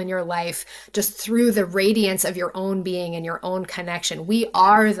people in your life just through the radiance of your own being and your own connection. We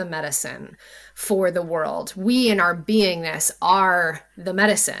are the medicine for the world. We in our beingness are the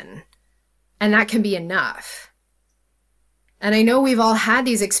medicine. And that can be enough. And I know we've all had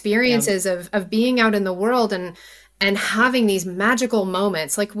these experiences of being out in the world and having these magical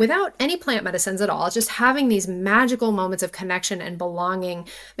moments, like without any plant medicines at all, just having these magical moments of connection and belonging.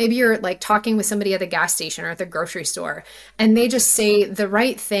 Maybe you're like talking with somebody at the gas station or at the grocery store, and they just say the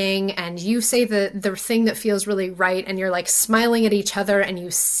right thing, and you say the thing that feels really right, and you're like smiling at each other, and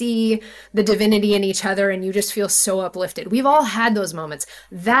you see the divinity in each other, and you just feel so uplifted. We've all had those moments.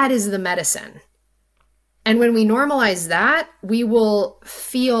 That is the medicine. And when we normalize that, we will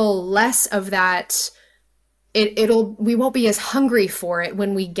feel less of that. We won't be as hungry for it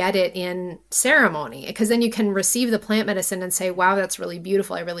when we get it in ceremony, because then you can receive the plant medicine and say, wow, that's really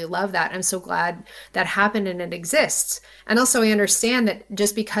beautiful. I really love that. I'm so glad that happened and it exists. And also I understand that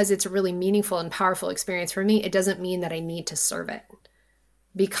just because it's a really meaningful and powerful experience for me, it doesn't mean that I need to serve it.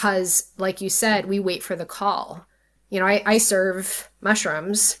 Because like you said, we wait for the call. You know, I serve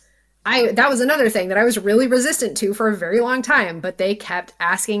mushrooms. That was another thing that I was really resistant to for a very long time, but they kept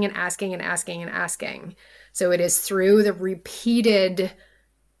asking and asking and asking and asking. So it is through the repeated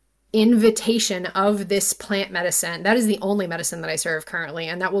invitation of this plant medicine. That is the only medicine that I serve currently.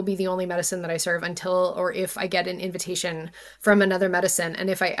 And that will be the only medicine that I serve until or if I get an invitation from another medicine. And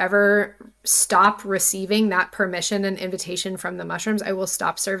if I ever stop receiving that permission and invitation from the mushrooms, I will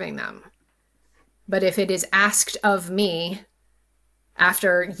stop serving them. But if it is asked of me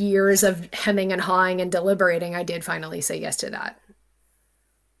after years of hemming and hawing and deliberating, I did finally say yes to that.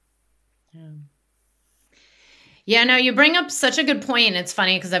 Yeah. Yeah, no, you bring up such a good point. It's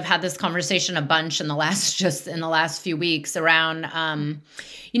funny because I've had this conversation a bunch in the last few weeks around,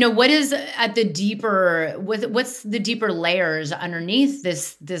 what is at the deeper, what's the deeper layers underneath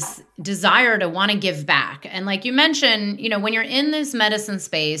this desire to want to give back. And like you mentioned, when you're in this medicine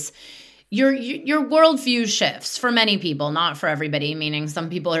space, your worldview shifts for many people, not for everybody, meaning some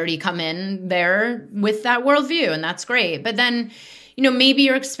people already come in there with that worldview, and that's great. But then, maybe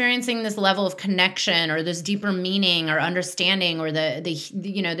you're experiencing this level of connection or this deeper meaning or understanding or the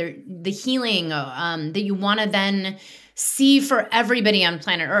healing that you want to then see for everybody on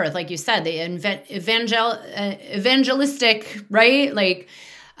planet Earth. Like you said, the evangelistic, right? Like,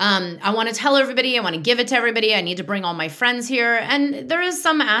 I want to tell everybody, I want to give it to everybody. I need to bring all my friends here. And there is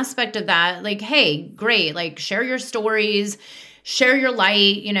some aspect of that, like, hey, great, like share your stories, share your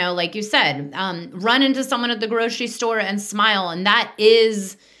light, like you said, run into someone at the grocery store and smile. And that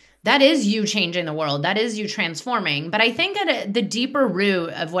is you changing the world. That is you transforming. But I think at the deeper root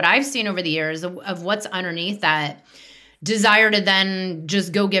of what I've seen over the years of what's underneath that desire to then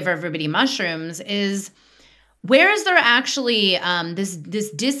just go give everybody mushrooms is, where is there actually this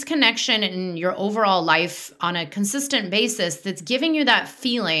disconnection in your overall life on a consistent basis that's giving you that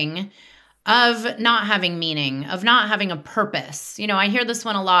feeling of not having meaning, of not having a purpose? I hear this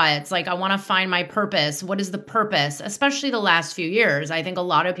one a lot. It's like, I want to find my purpose. What is the purpose? Especially the last few years. I think a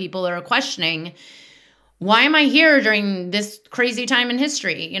lot of people are questioning, why am I here during this crazy time in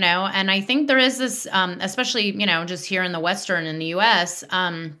history? And I think there is this, especially, just here in the Western, in the US,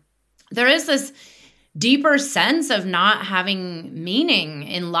 there is this deeper sense of not having meaning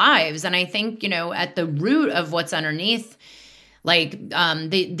in lives. And I think, at the root of what's underneath, like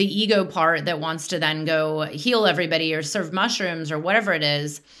the ego part that wants to then go heal everybody or serve mushrooms or whatever it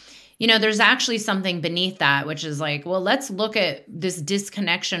is, there's actually something beneath that, which is like, well, let's look at this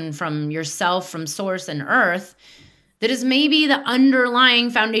disconnection from yourself, from source and earth, that is maybe the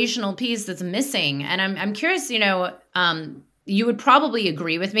underlying foundational piece that's missing. And I'm curious, you would probably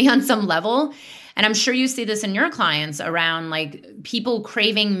agree with me on some level. And I'm sure you see this in your clients around like people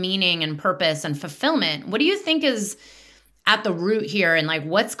craving meaning and purpose and fulfillment. What do you think is at the root here, and like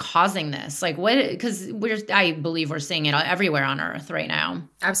what's causing this? Like what, because I believe we're seeing it everywhere on earth right now.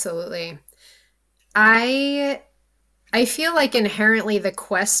 Absolutely. I feel like inherently the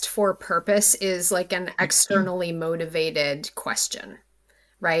quest for purpose is like an externally motivated question,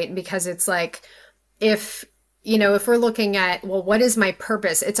 right? Because it's like, if we're looking at, well, what is my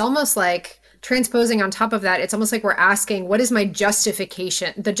purpose? It's almost like transposing on top of that. It's almost like we're asking, what is my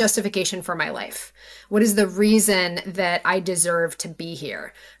justification, the justification for my life? What is the reason that I deserve to be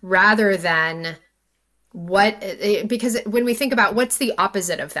here? Rather than because when we think about what's the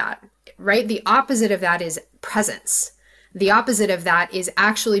opposite of that, right? The opposite of that is presence. The opposite of that is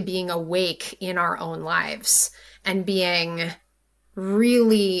actually being awake in our own lives and being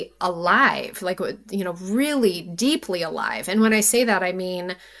really alive, like, really deeply alive. And when I say that, I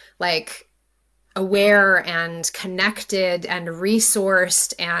mean like aware and connected and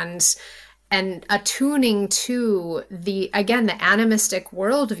resourced and attuning to the animistic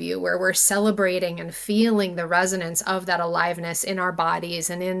worldview, where we're celebrating and feeling the resonance of that aliveness in our bodies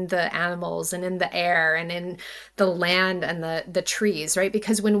and in the animals and in the air and in the land and the trees, right?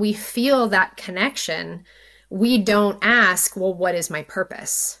 Because when we feel that connection, we don't ask, well, what is my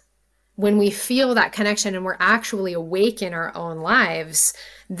purpose? When we feel that connection and we're actually awake in our own lives,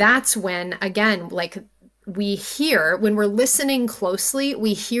 that's when, again, like we hear, when we're listening closely,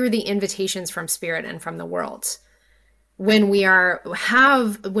 we hear the invitations from spirit and from the world. When we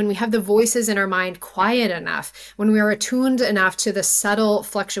have the voices in our mind quiet enough, when we are attuned enough to the subtle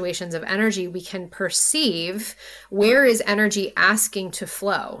fluctuations of energy, we can perceive where is energy asking to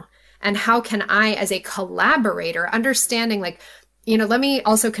flow. And how can I, as a collaborator, understanding like, let me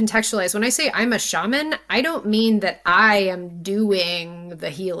also contextualize. When I say I'm a shaman, I don't mean that I am doing the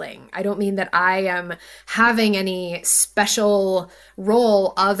healing. I don't mean that I am having any special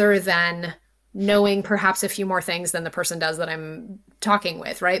role other than knowing perhaps a few more things than the person does that I'm talking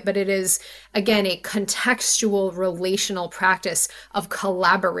with, right? But it is, again, a contextual relational practice of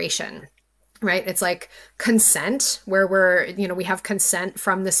collaboration. Right? It's like consent, where we have consent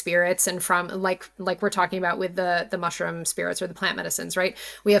from the spirits and from like we're talking about with the mushroom spirits or the plant medicines, right?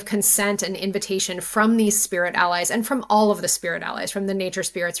 We have consent and invitation from these spirit allies and from all of the spirit allies, from the nature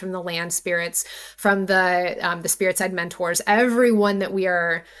spirits, from the land spirits, from the spirit side mentors, everyone that we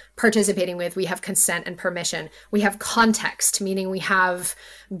are participating with, we have consent and permission. We have context, meaning we have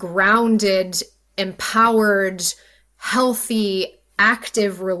grounded, empowered, healthy,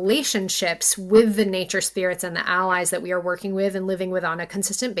 active relationships with the nature spirits and the allies that we are working with and living with on a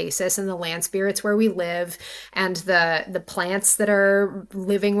consistent basis, and the land spirits where we live, and the plants that are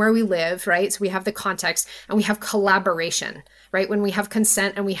living where we live, right? So we have the context and we have collaboration, right? When we have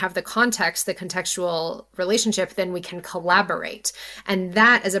consent and we have the context, the contextual relationship, then we can collaborate. And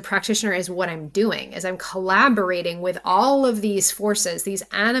that, as a practitioner, is what I'm doing, is I'm collaborating with all of these forces, these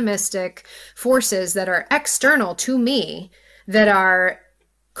animistic forces that are external to me, that are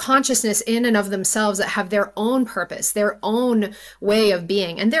consciousness in and of themselves, that have their own purpose, their own way of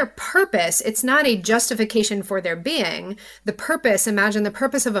being. And their purpose, it's not a justification for their being. The purpose, imagine the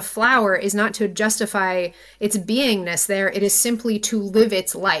purpose of a flower is not to justify its beingness there. It is simply to live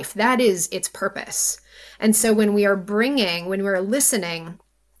its life. That is its purpose. And so when we're listening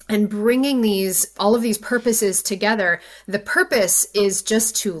and bringing all of these purposes together, the purpose is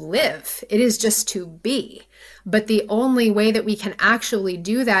just to live. It is just to be. But the only way that we can actually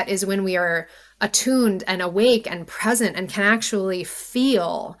do that is when we are attuned and awake and present and can actually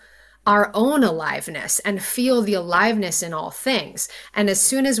feel our own aliveness and feel the aliveness in all things. And as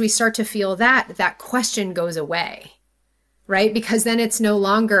soon as we start to feel that, that question goes away. Right? Because then it's no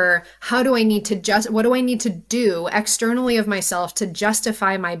longer, what do I need to do externally of myself to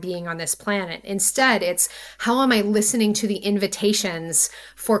justify my being on this planet? Instead, it's, how am I listening to the invitations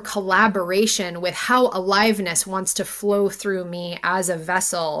for collaboration with how aliveness wants to flow through me as a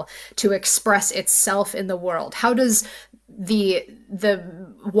vessel to express itself in the world? How does the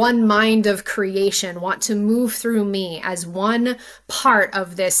one mind of creation want to move through me as one part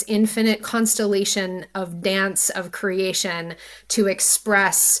of this infinite constellation of dance of creation to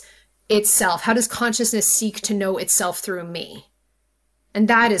express itself? How does consciousness seek to know itself through me? And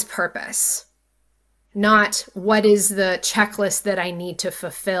that is purpose, not what is the checklist that I need to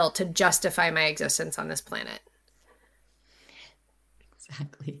fulfill to justify my existence on this planet.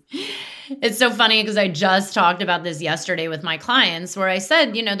 Exactly. It's so funny because I just talked about this yesterday with my clients, where I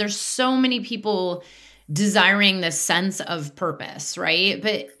said, there's so many people desiring this sense of purpose, right?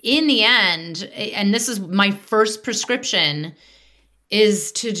 But in the end, and this is my first prescription,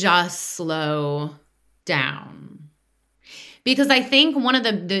 is to just slow down. Because I think one of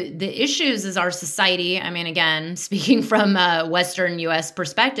the issues is our society, I mean, again, speaking from a Western US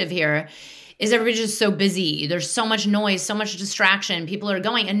perspective here, is everybody's just so busy. There's so much noise, so much distraction. People are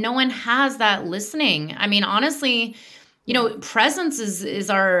going, and no one has that listening. I mean, honestly, presence is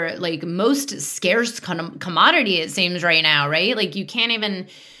our like most scarce commodity, it seems right now, right? Like you can't even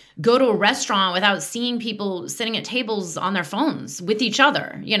go to a restaurant without seeing people sitting at tables on their phones with each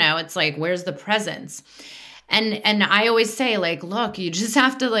other. It's like, where's the presence? And I always say, like, look, you just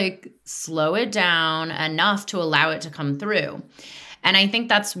have to like slow it down enough to allow it to come through. And I think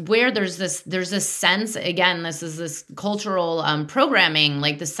that's where there's this sense, again, this is this cultural programming,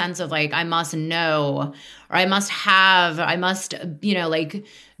 like the sense of like, I must know, or I must have, I must, like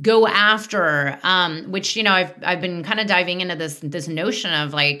go after, which, I've been kind of diving into this notion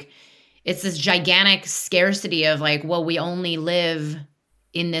of like, it's this gigantic scarcity of like, well, we only live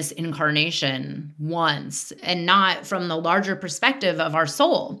in this incarnation once, and not from the larger perspective of our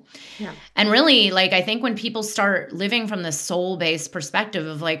soul. Yeah. And really, like, I think when people start living from the soul-based perspective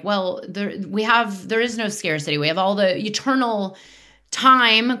of like, well, there is no scarcity. We have all the eternal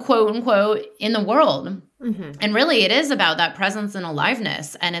time, quote unquote, in the world. Mm-hmm. And really it is about that presence and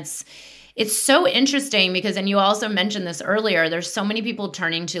aliveness. And it's so interesting because, and you also mentioned this earlier, there's so many people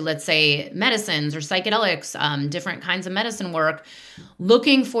turning to, let's say, medicines or psychedelics, different kinds of medicine work,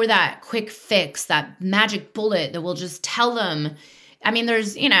 looking for that quick fix, that magic bullet that will just tell them. I mean,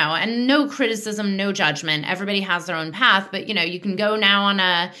 there's, and no criticism, no judgment. Everybody has their own path, but, you can go now on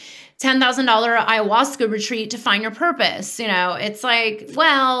a $10,000 ayahuasca retreat to find your purpose. It's like,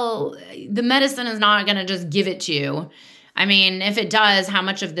 well, the medicine is not going to just give it to you. I mean, if it does, how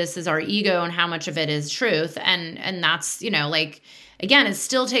much of this is our ego and how much of it is truth? And that's, like, again, it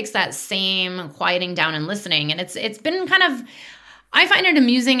still takes that same quieting down and listening. And it's been kind of, I find it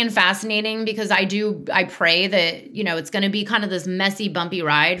amusing and fascinating because I pray that, it's going to be kind of this messy, bumpy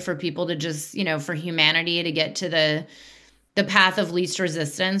ride for people to just, for humanity to get to the path of least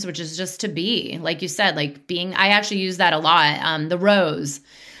resistance, which is just to be, like you said, like being, I actually use that a lot. The rose.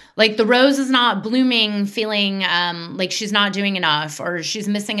 Like the rose is not blooming, feeling like she's not doing enough, or she's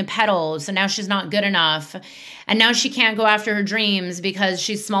missing a petal, so now she's not good enough. And now she can't go after her dreams because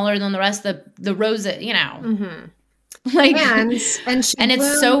she's smaller than the rest of the roses, Mm-hmm. Like, and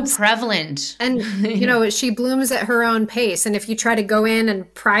it's so prevalent. And, she blooms at her own pace. And if you try to go in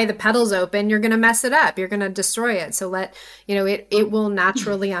and pry the petals open, you're going to mess it up. You're going to destroy it. So it will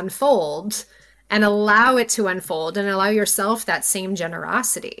naturally unfold. And allow it to unfold and allow yourself that same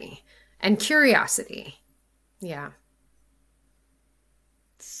generosity and curiosity. Yeah.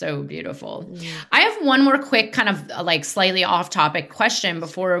 So beautiful. Mm. I have one more quick kind of like slightly off topic question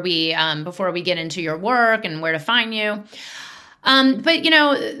before we get into your work and where to find you. But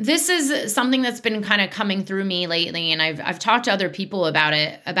this is something that's been kind of coming through me lately. And I've talked to other people about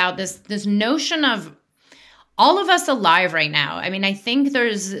it, about this notion of all of us alive right now. I mean, I think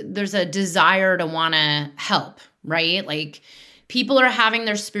there's a desire to want to help, right? Like people are having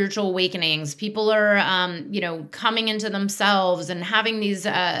their spiritual awakenings. People are, coming into themselves and having these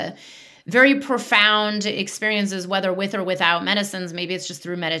very profound experiences, whether with or without medicines. Maybe it's just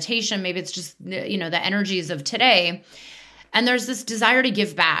through meditation. Maybe it's just, the energies of today. And there's this desire to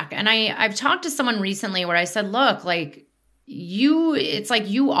give back. And I've talked to someone recently where I said, look, like, it's like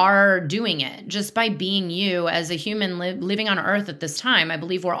you are doing it just by being you as a human living on earth at this time. I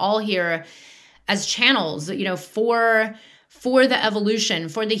believe we're all here as channels, for the evolution,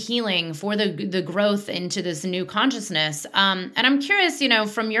 for the healing, for the growth into this new consciousness. And I'm curious,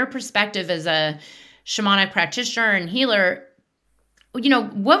 from your perspective as a shamanic practitioner and healer,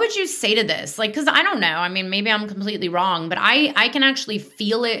 what would you say to this? Like, because I don't know. I mean, maybe I'm completely wrong, but I can actually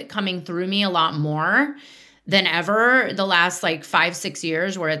feel it coming through me a lot more than ever the last like 5-6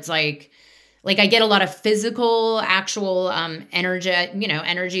 years, where it's like I get a lot of physical, actual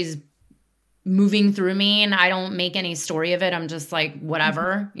energies moving through me, and I don't make any story of it. I'm just like,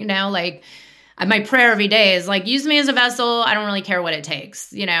 whatever, like my prayer every day is like, use me as a vessel. I don't really care what it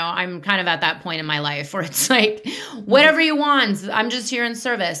takes. I'm kind of at that point in my life where it's like, whatever you want, I'm just here in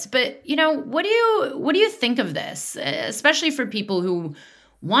service. But, what do you think of this, especially for people who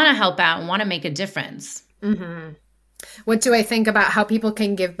want to help out and want to make a difference? Mm-hmm. What do I think about how people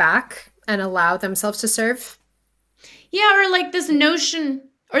can give back and allow themselves to serve? Yeah, or like this notion,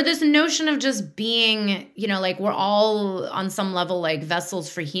 Or this notion of just being, like we're all on some level like vessels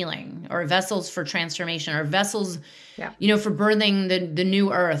for healing or vessels for transformation or vessels, Yeah. For birthing the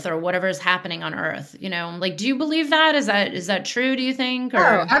new earth or whatever is happening on earth, like, do you believe that? Is that true, do you think? Oh,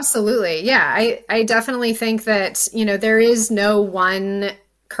 Or absolutely. Yeah. I definitely think that, there is no one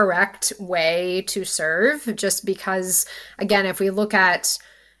correct way to serve, just because, again, if we look at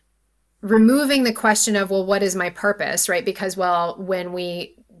removing the question of, well, what is my purpose, right? Because, well, when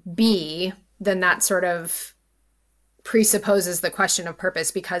we be, then that sort of presupposes the question of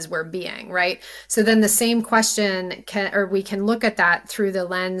purpose because we're being, right? So then the same question we can look at that through the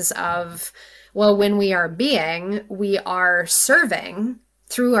lens of, well, when we are being, we are serving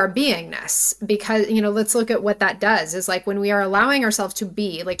through our beingness, because let's look at what that does. Is like when we are allowing ourselves to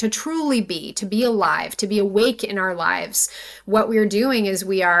be, like to truly be, to be alive, to be awake in our lives, what we're doing is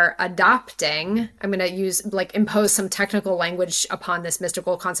we are adopting, I'm going to impose some technical language upon this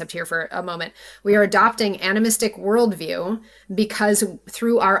mystical concept here for a moment. We are adopting animistic worldview because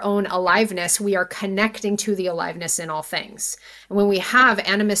through our own aliveness we are connecting to the aliveness in all things. And when we have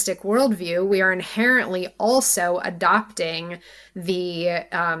animistic worldview, we are inherently also adopting the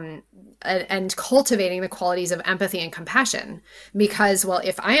and cultivating the qualities of empathy and compassion, because, well,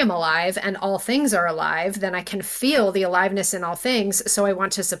 if I am alive and all things are alive, then I can feel the aliveness in all things, so I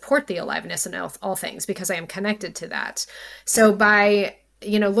want to support the aliveness in all things because I am connected to that. So by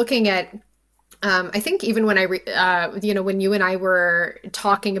looking at I think even when when you and I were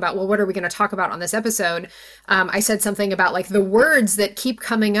talking about, well, what are we going to talk about on this episode? I said something about like the words that keep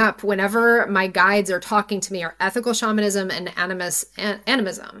coming up whenever my guides are talking to me are ethical shamanism and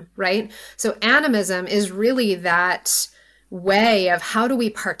animism, right? So animism is really that way of how do we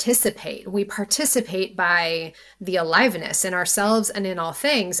participate? We participate by the aliveness in ourselves and in all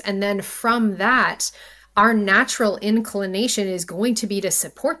things. And then from that, our natural inclination is going to be to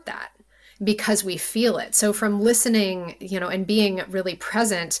support that, because we feel it. So from listening, and being really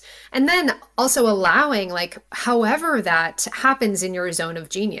present, and then also allowing, like, however that happens in your zone of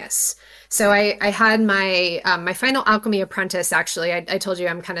genius. So I had my my final alchemy apprentice, actually, I told you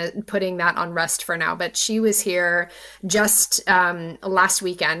I'm kind of putting that on rest for now, but she was here just last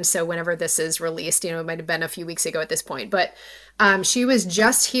weekend. So whenever this is released, it might have been a few weeks ago at this point, but she was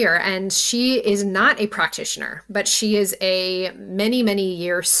just here, and she is not a practitioner, but she is a many, many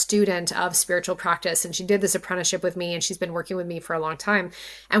year student of spiritual practice. And she did this apprenticeship with me, and she's been working with me for a long time.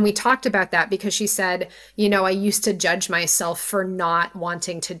 And we talked about that because she said, I used to judge myself for not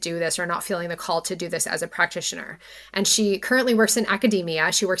wanting to do this or not feeling the call to do this as a practitioner. And she currently works in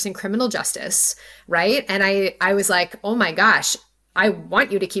academia. She works in criminal justice, right? And I was like, oh my gosh, I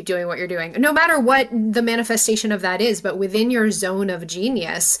want you to keep doing what you're doing, no matter what the manifestation of that is. But within your zone of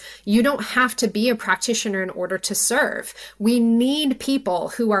genius, you don't have to be a practitioner in order to serve. We need people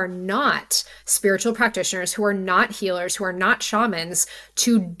who are not spiritual practitioners, who are not healers, who are not shamans,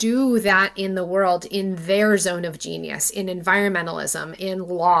 to do that in the world, in their zone of genius, in environmentalism, in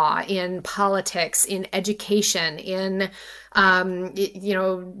law, in politics, in education, in I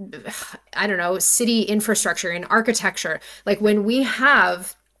don't know, city infrastructure and architecture. Like when we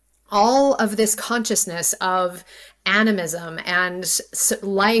have all of this consciousness of animism and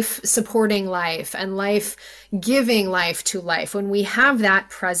life supporting life and life giving life to life, when we have that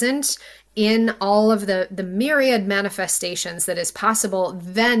present in all of the myriad manifestations that is possible,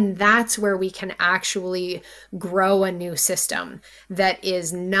 then that's where we can actually grow a new system that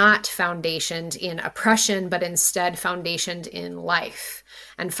is not foundationed in oppression, but instead foundationed in life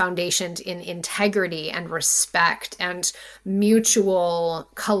and foundationed in integrity and respect and mutual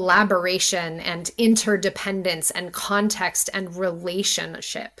collaboration and interdependence and context and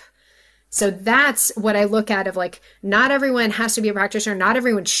relationship. So that's what I look at of like, not everyone has to be a practitioner. Not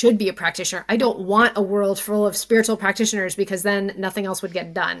everyone should be a practitioner. I don't want a world full of spiritual practitioners because then nothing else would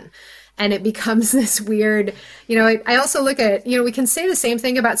get done. And it becomes this weird, I also look at, we can say the same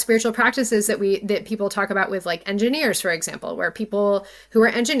thing about spiritual practices that people talk about with like engineers, for example, where people who are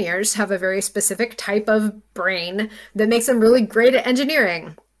engineers have a very specific type of brain that makes them really great at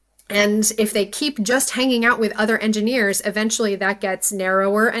engineering. And if they keep just hanging out with other engineers, eventually that gets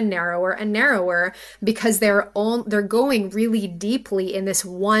narrower and narrower and narrower because they're going really deeply in this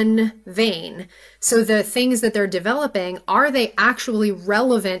one vein. So the things that they're developing, are they actually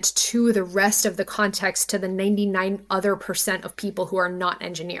relevant to the rest of the context, to the 99 other % of people who are not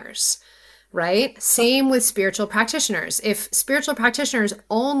engineers? Right? Same with spiritual practitioners. If spiritual practitioners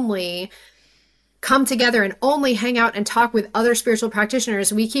only come together and only hang out and talk with other spiritual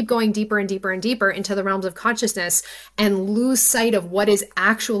practitioners, we keep going deeper and deeper and deeper into the realms of consciousness and lose sight of what is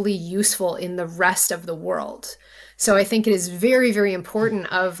actually useful in the rest of the world. So I think it is very, very important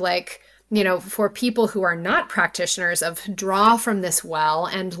of like, you know, for people who are not practitioners, of draw from this well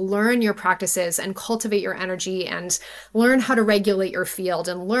and learn your practices and cultivate your energy and learn how to regulate your field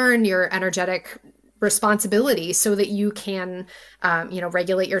and learn your energetic responsibility so that you can,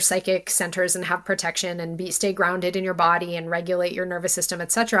 regulate your psychic centers and have protection and stay grounded in your body and regulate your nervous system,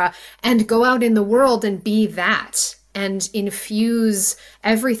 etc. And go out in the world and be that and infuse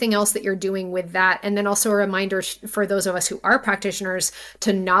everything else that you're doing with that. And then also a reminder for those of us who are practitioners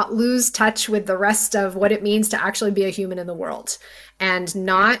to not lose touch with the rest of what it means to actually be a human in the world and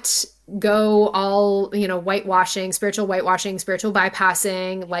not go all, whitewashing, spiritual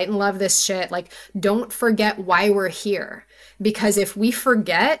bypassing, light and love this shit. Like, don't forget why we're here. Because if we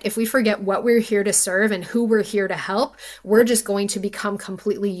forget what we're here to serve and who we're here to help, we're just going to become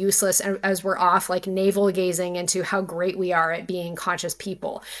completely useless as we're off like navel gazing into how great we are at being conscious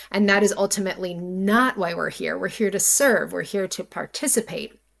people. And that is ultimately not why we're here. We're here to serve. We're here to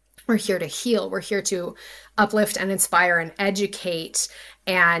participate. We're here to heal. We're here to uplift and inspire and educate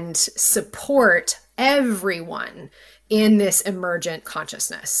and support everyone in this emergent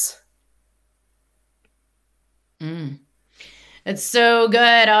consciousness. It's so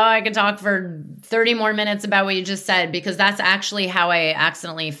good. Oh, I could talk for 30 more minutes about what you just said, because that's actually how I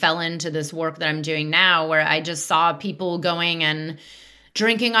accidentally fell into this work that I'm doing now, where I just saw people going and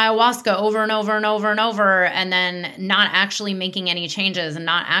drinking ayahuasca over and over and over and over, and then not actually making any changes and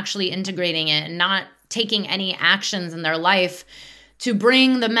not actually integrating it and not taking any actions in their life to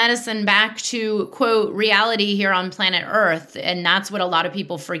bring the medicine back to, quote, reality here on planet Earth. And that's what a lot of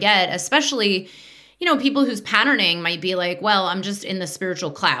people forget, especially people whose patterning might be like, well, I'm just in the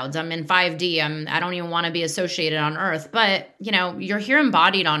spiritual clouds. I'm in 5D. I don't even want to be associated on Earth. But, you're here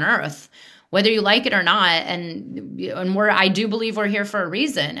embodied on Earth, whether you like it or not. And I do believe we're here for a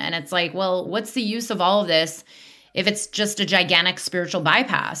reason. And it's like, well, what's the use of all of this if it's just a gigantic spiritual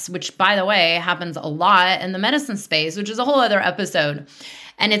bypass, which, by the way, happens a lot in the medicine space, which is a whole other episode.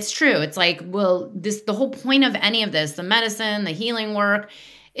 And it's true. It's like, well, the whole point of any of this, the medicine, the healing work,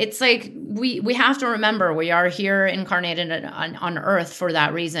 it's like we have to remember we are here incarnated on Earth for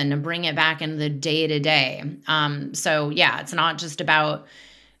that reason, to bring it back into the day-to-day. So yeah, it's not just about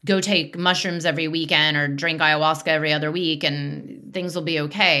go take mushrooms every weekend or drink ayahuasca every other week and things will be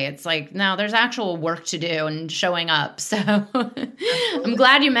okay. It's like, no, there's actual work to do and showing up. So I'm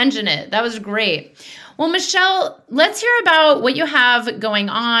glad you mentioned it. That was great. Well, Michelle, let's hear about what you have going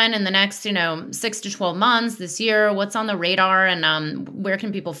on in the next, 6 to 12 months this year. What's on the radar, and where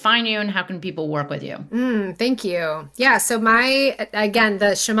can people find you, and how can people work with you? Thank you. Yeah. So the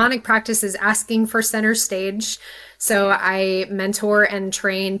shamanic practice is asking for center stage. So I mentor and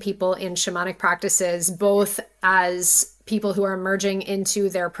train people in shamanic practices, both as people who are emerging into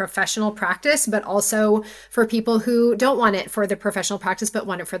their professional practice, but also for people who don't want it for the professional practice, but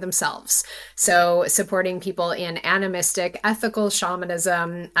want it for themselves. So supporting people in animistic, ethical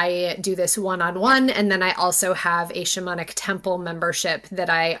shamanism. I do this one-on-one. And then I also have a shamanic temple membership that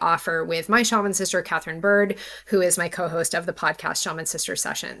I offer with my shaman sister, Catherine Bird, who is my co-host of the podcast Shaman Sister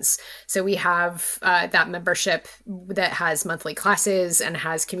Sessions. So we have that membership that has monthly classes and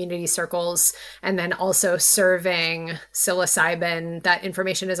has community circles, and then also serving psilocybin. That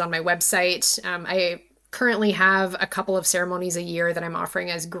information is on my website. I currently have a couple of ceremonies a year that I'm offering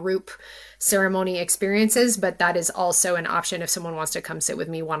as group ceremony experiences, but that is also an option if someone wants to come sit with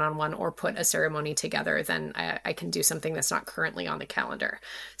me one-on-one or put a ceremony together, then I can do something that's not currently on the calendar.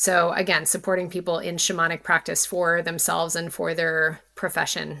 So again, supporting people in shamanic practice for themselves and for their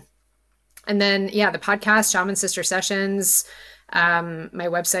profession. And then, the podcast, Shaman Sister Sessions. My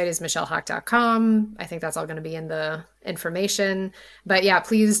website is michellehack.com. I think that's all going to be in the information. But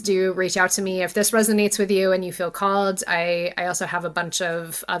please do reach out to me if this resonates with you and you feel called. I also have a bunch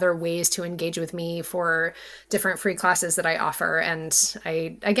of other ways to engage with me for different free classes that I offer. And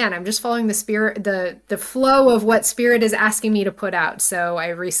I'm just following the spirit, the flow of what spirit is asking me to put out. So I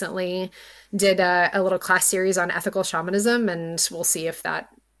recently did a little class series on ethical shamanism, and we'll see if that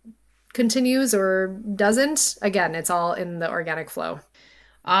continues or doesn't. Again, it's all in the organic flow.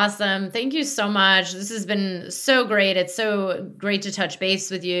 Awesome. Thank you so much. This has been so great. It's so great to touch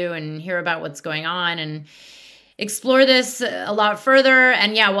base with you and hear about what's going on and explore this a lot further.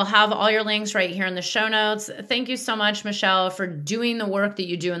 And we'll have all your links right here in the show notes. Thank you so much, Michelle, for doing the work that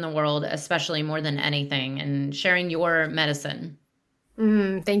you do in the world, especially more than anything, and sharing your medicine.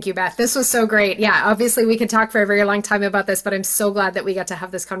 Thank you, Beth. This was so great. Yeah, obviously we could talk for a very long time about this, but I'm so glad that we got to have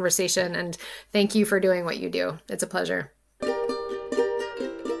this conversation, and thank you for doing what you do. It's a pleasure.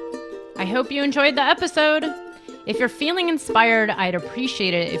 I hope you enjoyed the episode. If you're feeling inspired, I'd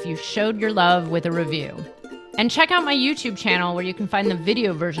appreciate it if you showed your love with a review. And check out my YouTube channel where you can find the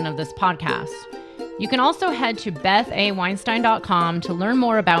video version of this podcast. You can also head to bethaweinstein.com to learn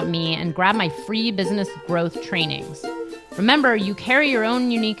more about me and grab my free business growth trainings. Remember, you carry your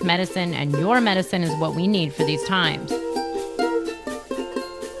own unique medicine, and your medicine is what we need for these times.